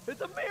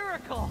 It's a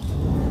miracle!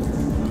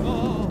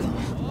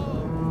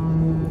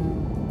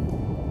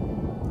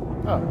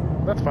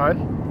 Oh, that's fine.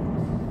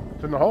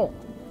 It's in the hole.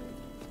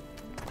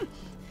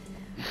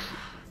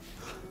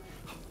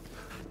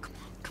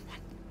 Come on.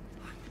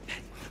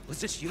 Was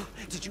this you?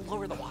 Did you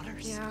lower the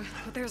waters? Yeah,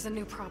 but there's a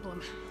new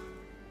problem.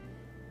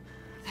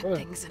 That What?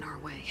 thing's in our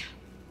way.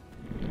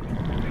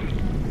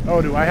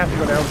 Oh, do I have to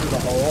go down through the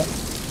hole?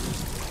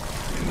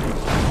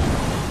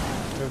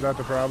 Is that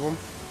the problem?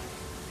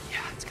 Yeah,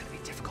 it's gonna be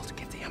difficult to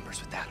get the embers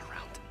with that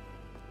around.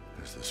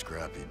 As the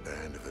scrappy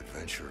band of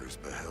adventurers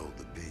beheld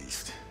the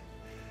beast,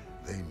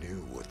 they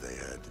knew what they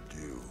had to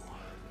do.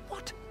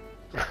 What?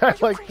 I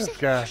like this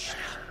guy.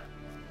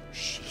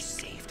 She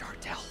saved our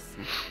Delph.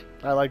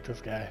 I like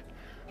this guy.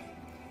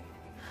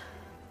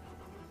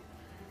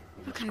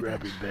 Okay,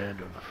 Scrappy band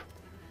of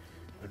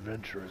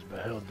adventurers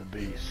beheld the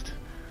beast.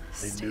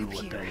 They Stay knew up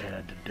what here they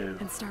had to do.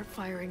 and start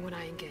firing when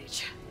I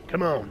engage.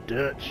 Come on,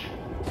 Dutch.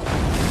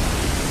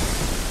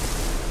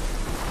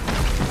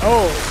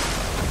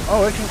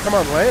 Oh, it can come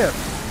on land.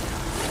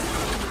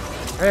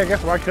 Hey, I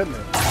guess why couldn't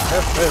it?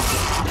 That's it.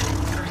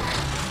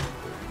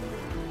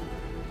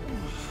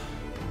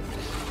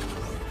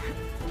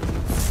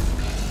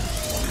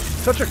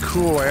 Such a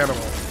cool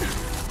animal.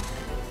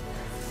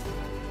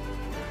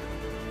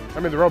 I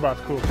mean, the robot's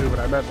cool too, but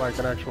I meant like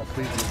an actual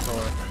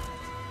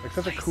plesiosaur. Like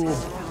such a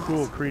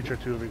cool creature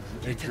to have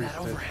Get to that existed.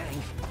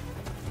 overhang.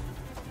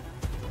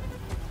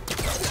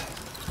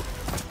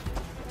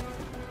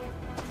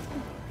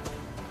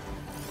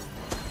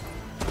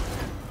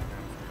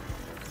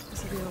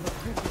 This will be over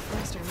pretty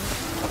faster,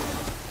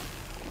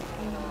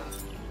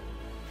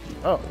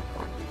 Oh.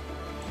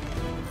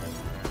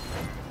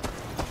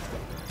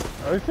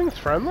 Are these things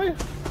friendly?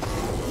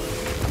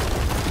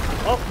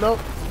 Oh, nope.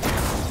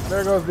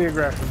 There goes the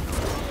aggression.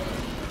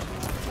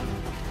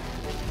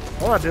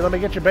 Hold on, dude. Let me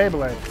get your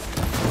Beyblade.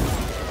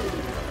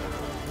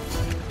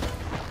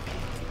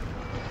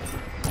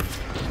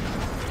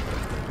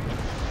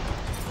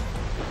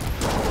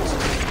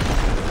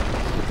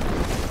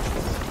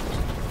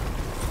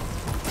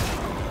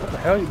 What the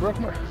hell? You broke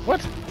my...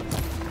 What?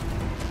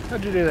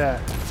 How'd you do that?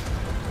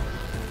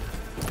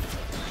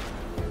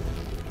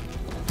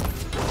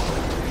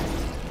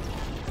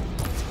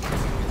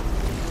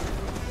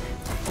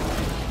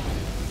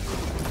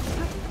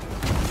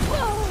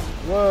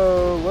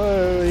 Whoa,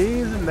 whoa,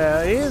 easy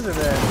now, easy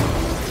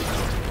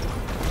now.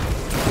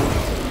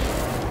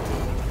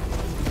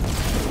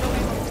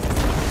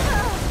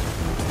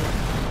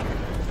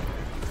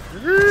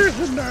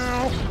 Easy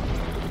now.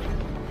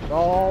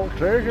 Oh,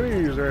 take it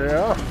easy,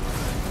 yeah.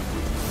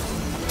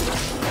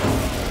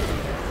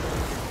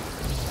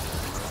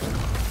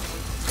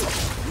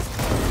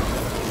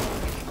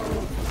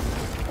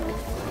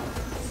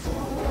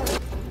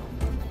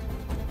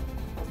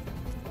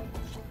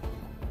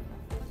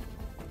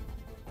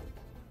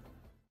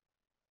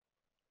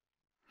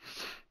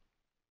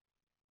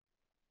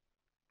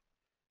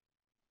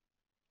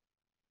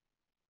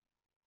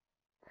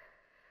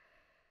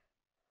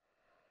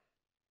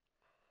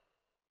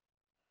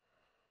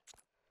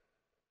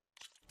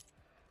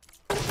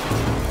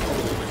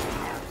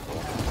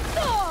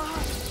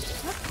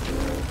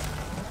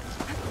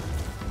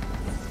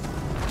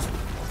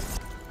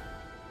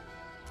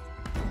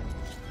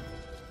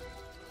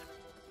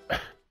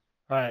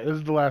 Alright, this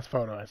is the last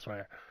photo, I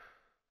swear.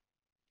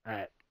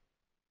 Alright.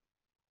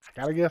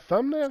 I gotta get a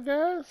thumbnail,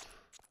 guys.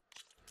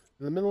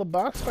 In the middle of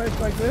boss fights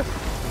like this.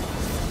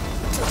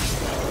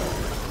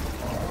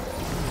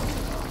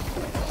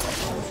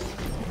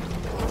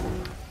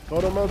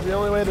 Photo mode's the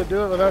only way to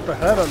do it without the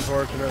HUD,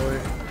 unfortunately.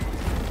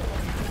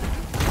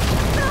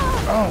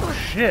 Oh,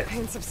 shit.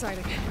 Pain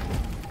subsiding.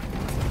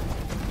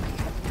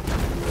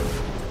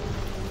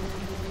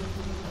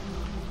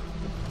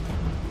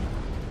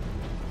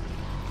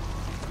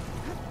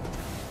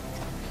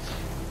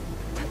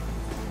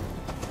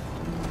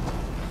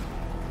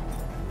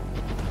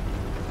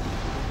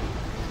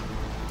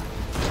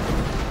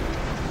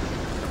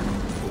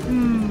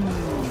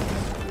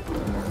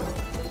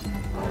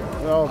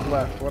 What all is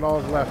left? What all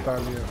is left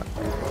on you?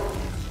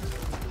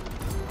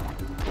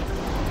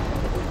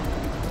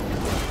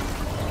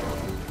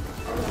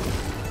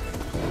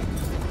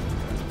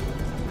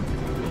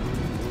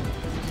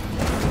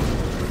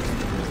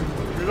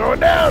 You're going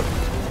down!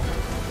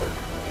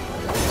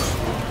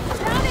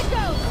 Down it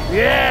goes!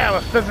 Yeah,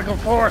 with physical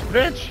force,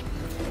 bitch!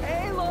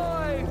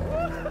 Aloy!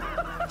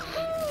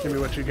 Give me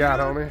what you got,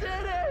 homie. Did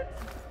it!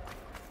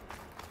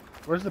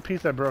 Where's the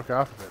piece I broke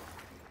off of it?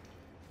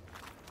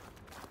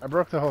 I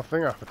broke the whole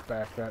thing off its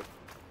back.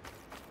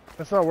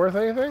 That's not worth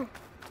anything?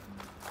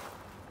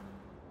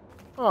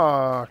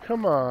 Aw,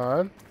 come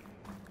on.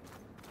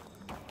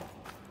 Come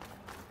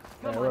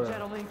Yeah, on, whatever.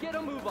 gentlemen, get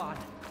a move on.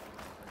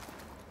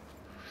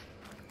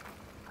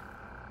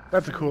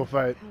 That's a cool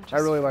fight. I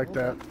really like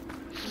that.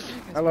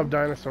 I love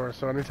dinosaurs,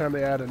 so anytime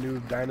they add a new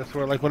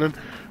dinosaur, like when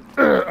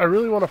I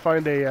really want to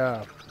find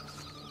a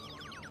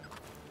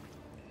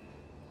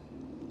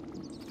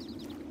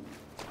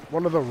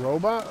one of the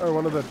robot or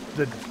one of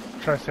the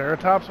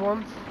Triceratops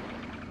ones,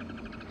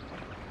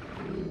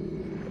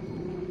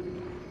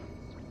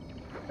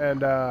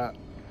 and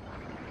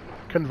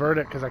convert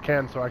it because I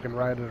can, so I can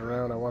ride it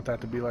around. I want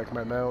that to be like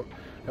my mount,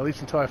 at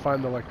least until I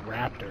find the like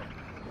raptor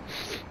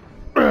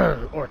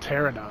or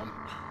pterodon.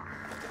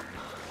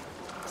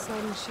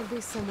 Poseidon should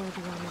be somewhere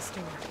beyond this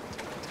door.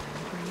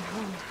 Time to bring it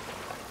home.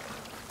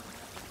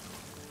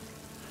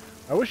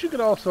 I wish you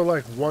could also,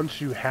 like, once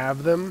you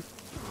have them,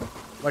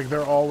 like,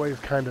 they're always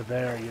kind of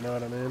there, you know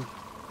what I mean?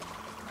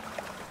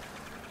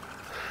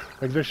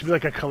 Like, there should be,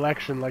 like, a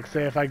collection. Like,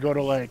 say if I go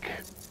to, like,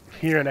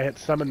 here and I hit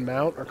summon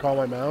mount or call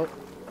my mount,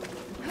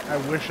 I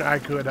wish I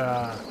could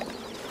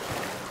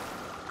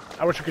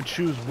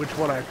choose which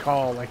one I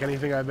call, like,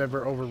 anything I've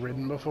ever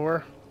overridden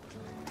before.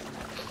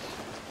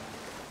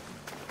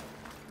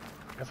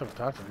 I guess I'll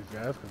talk to these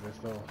guys, because they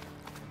still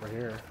were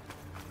here.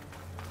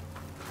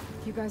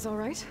 You guys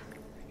alright?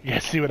 You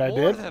guys see what I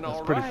did?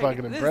 That's pretty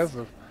fucking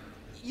impressive.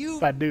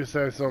 If I do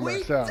say so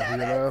myself, you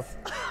know?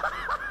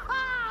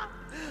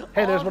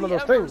 Hey, there's one of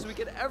those things we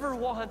could ever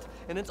want,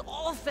 and it's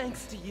all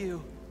thanks to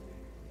you.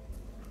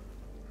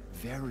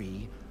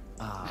 Very,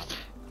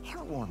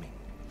 heartwarming.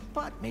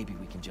 But maybe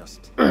we can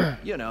just,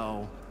 you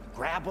know,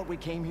 grab what we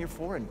came here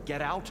for and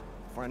get out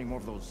before any more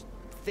of those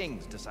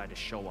things decide to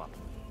show up.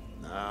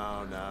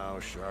 Now,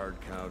 shard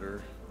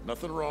counter.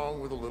 Nothing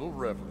wrong with a little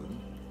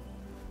reveling.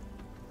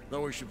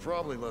 Though we should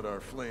probably let our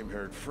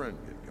flame-haired friend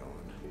get going.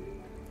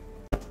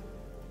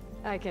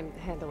 I can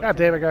handle it. God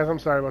damn it, guys, I'm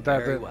sorry about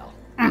that. Very well.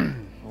 Well,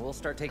 we'll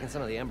start taking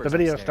some of the embers The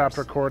video upstairs. stopped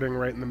recording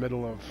right in the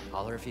middle of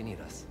Holler if you need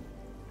us.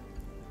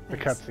 the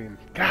cutscene.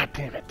 God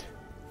damn it.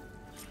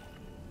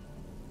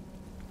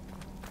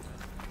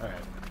 Alright.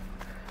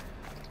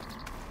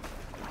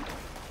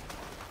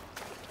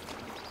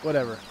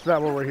 Whatever. It's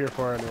not what we're here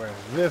for anyway.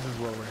 This is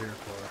what we're here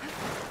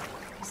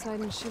for.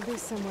 Poseidon should be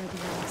somewhere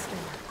beyond this door.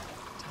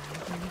 Time to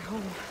bring it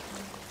home.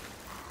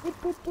 Boop,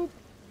 boop, boop.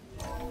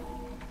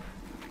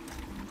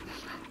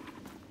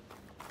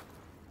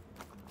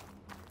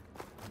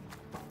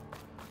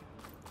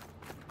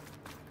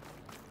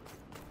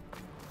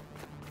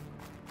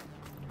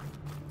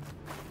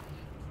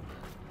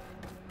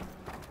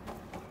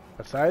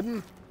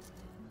 Poseidon?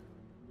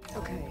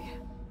 Okay.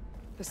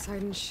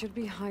 Poseidon should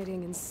be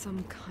hiding in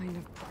some kind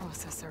of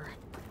processor.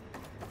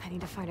 I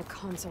need to find a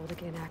console to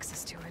gain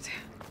access to it.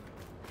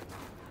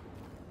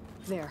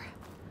 There.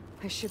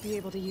 I should be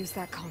able to use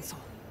that console.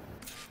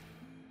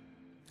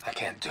 I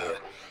can't do it.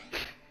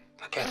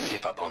 I can't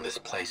give up on this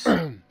place.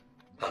 I'm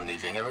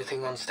leaving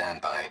everything on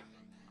standby.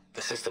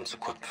 The system's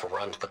equipped for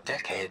runs for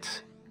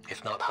decades,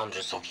 if not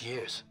hundreds of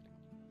years.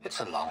 It's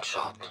a long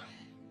shot.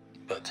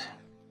 But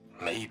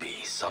maybe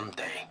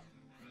someday,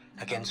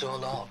 against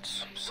all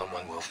odds,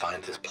 someone will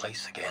find this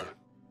place again.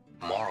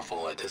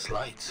 Marvel at its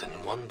lights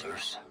and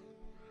wonders.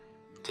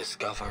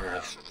 Discover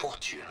a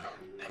fortune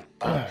and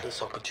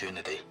boundless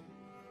opportunity.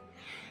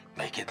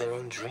 Make it their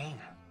own dream.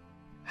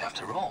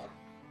 After all,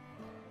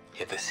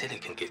 if the city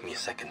can give me a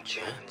second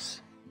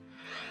chance,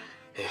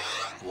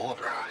 if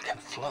water can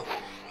flow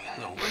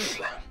in a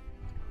wasteland,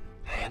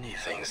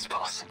 anything's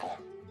possible.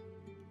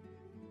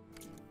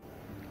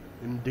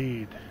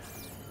 Indeed.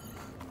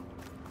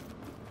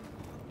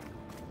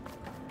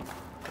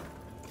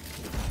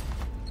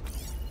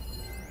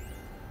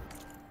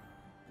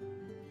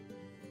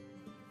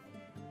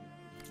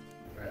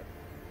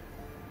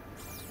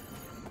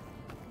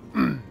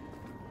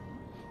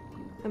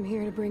 I'm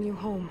here to bring you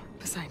home,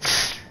 Poseidon.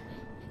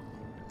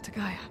 To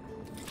Gaia.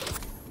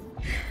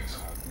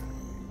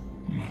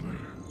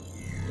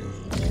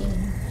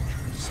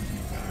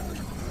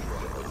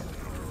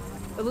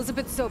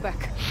 Elizabeth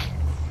Sobek.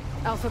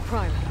 Alpha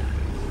Prime.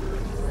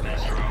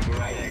 Master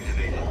override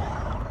activated.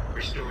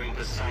 Restoring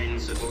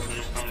Poseidon's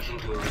subordinate function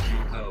to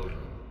original code.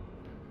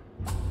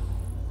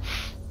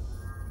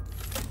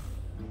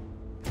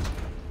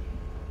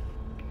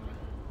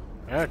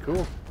 Yeah,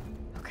 cool.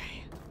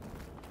 Okay.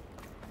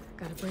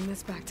 Gotta bring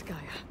this back to Gaia.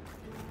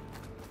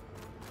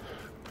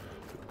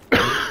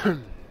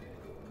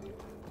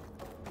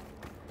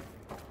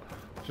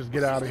 Just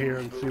get out of here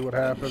and see what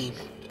happens.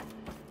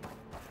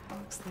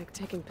 Looks like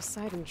taking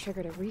Poseidon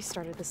triggered a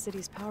restart of the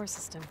city's power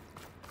system.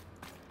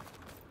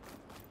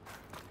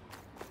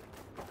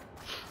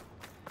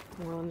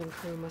 Moreland and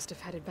crew must have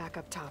headed back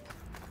up top.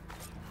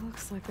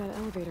 Looks like that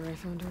elevator I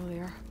found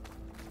earlier.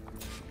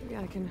 Maybe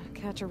I can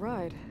catch a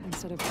ride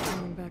instead of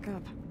climbing back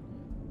up.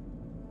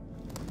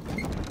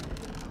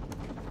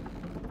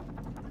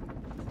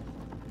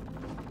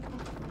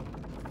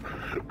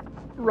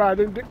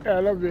 Riding the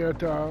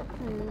elevator.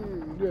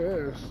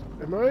 Yes.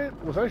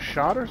 Was I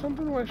shot or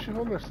something? Why is she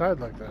holding her side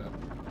like that?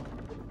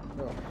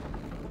 Oh.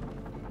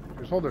 She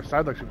was holding her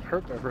side like she was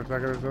hurt there for a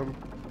second or something.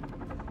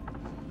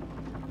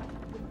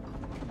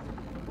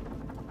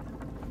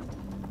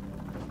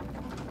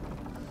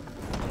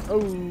 Oh.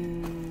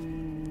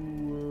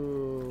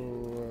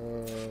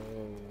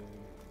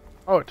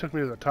 Oh, it took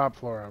me to the top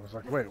floor. I was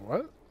like, wait,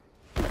 what?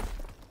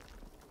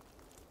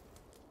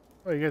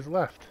 Oh, you guys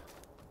left.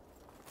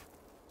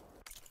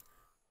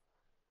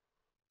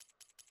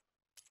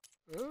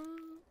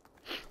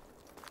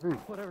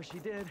 Whatever she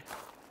did,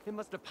 it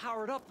must have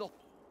powered up the...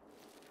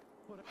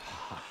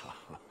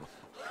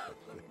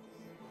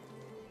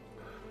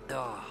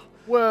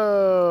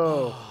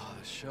 Whoa! Oh,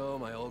 the show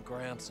my old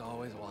Gramps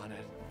always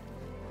wanted.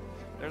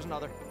 There's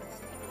another.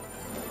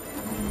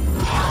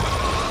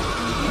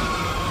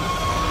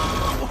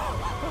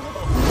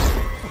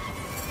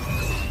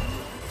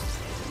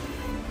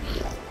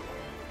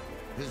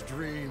 His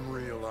dream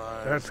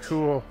realized. That's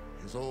cool.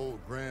 His old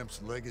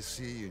Gramps'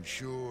 legacy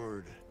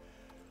ensured.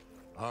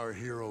 Our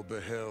hero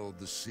beheld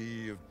the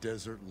sea of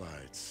desert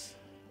lights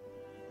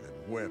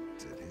and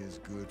wept at his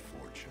good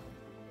fortune.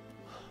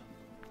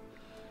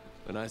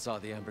 When I saw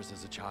the Embers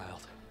as a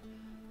child,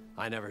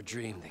 I never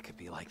dreamed they could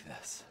be like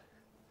this.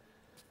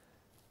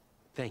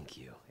 Thank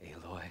you,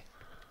 Aloy.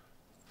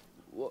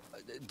 Well,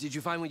 did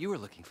you find what you were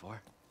looking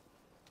for?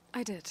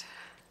 I did.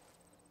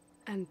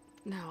 And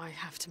now I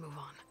have to move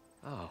on.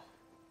 Oh.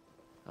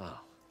 Oh.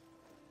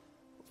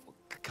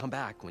 Come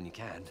back when you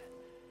can.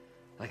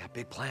 I got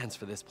big plans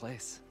for this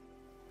place.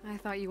 I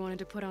thought you wanted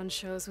to put on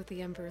shows with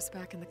the Embers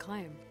back in the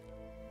Claim.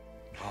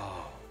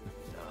 Oh,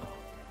 no.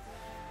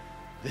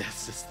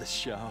 This is the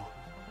show.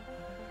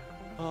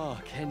 Oh,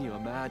 can you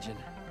imagine?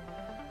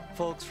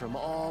 Folks from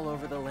all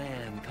over the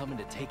land coming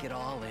to take it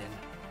all in.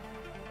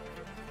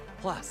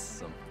 Plus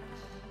some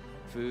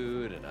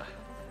food and a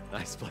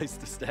nice place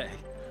to stay.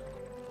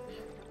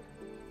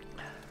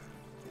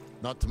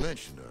 Not to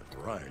mention a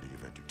variety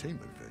of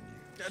entertainment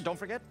venues. Don't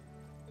forget,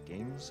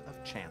 games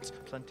of chance.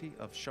 Plenty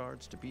of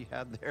shards to be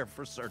had there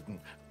for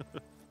certain.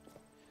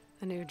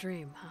 A new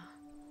dream, huh?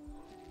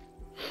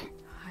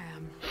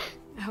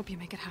 I hope you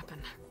make it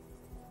happen.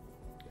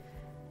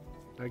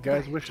 That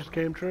guy's wishes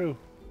came true.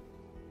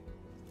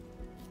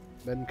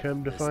 Men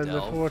come to find their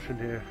Delve fortune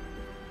here.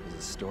 is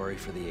a story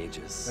for the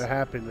ages. Their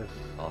happiness.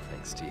 All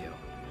thanks to you.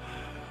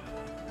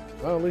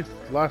 Well, at least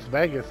Las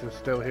Vegas is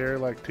still here,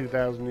 like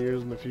 2,000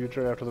 years in the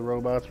future after the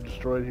robots have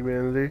destroyed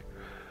humanity.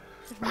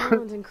 If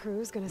Morland and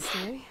crew's gonna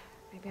stay,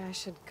 maybe I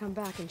should come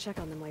back and check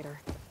on them later.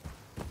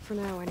 For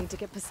now, I need to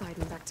get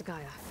Poseidon back to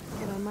Gaia.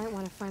 But I might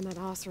want to find that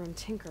Oseram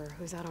Tinker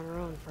who's out on her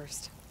own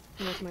first.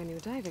 And with my new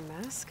diving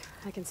mask,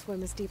 I can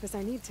swim as deep as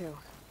I need to.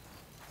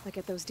 Like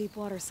at those deep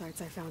water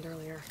sites I found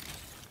earlier.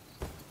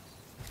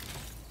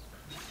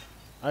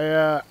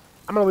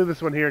 I'm gonna leave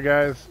this one here,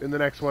 guys. In the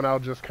next one, I'll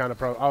just kind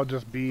of I'll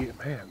just be,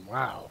 man,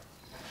 wow.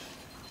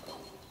 This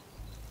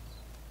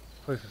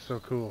place is so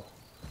cool.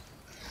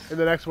 In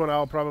the next one,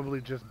 I'll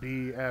probably just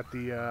be at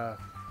the,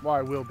 well,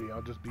 I will be.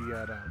 I'll just be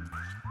at,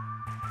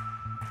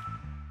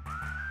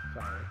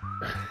 sorry.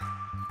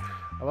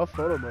 I love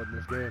photo mode in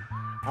this game.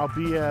 I'll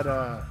be at,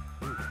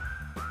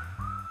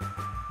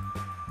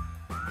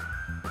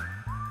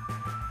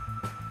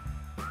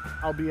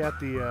 I'll be at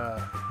the,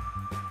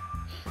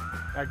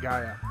 at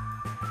Gaia.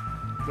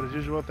 But as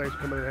usual, thanks for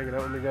coming and hanging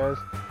out with me, guys.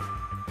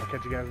 I'll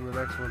catch you guys in the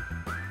next one.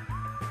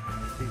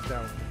 Peace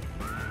out.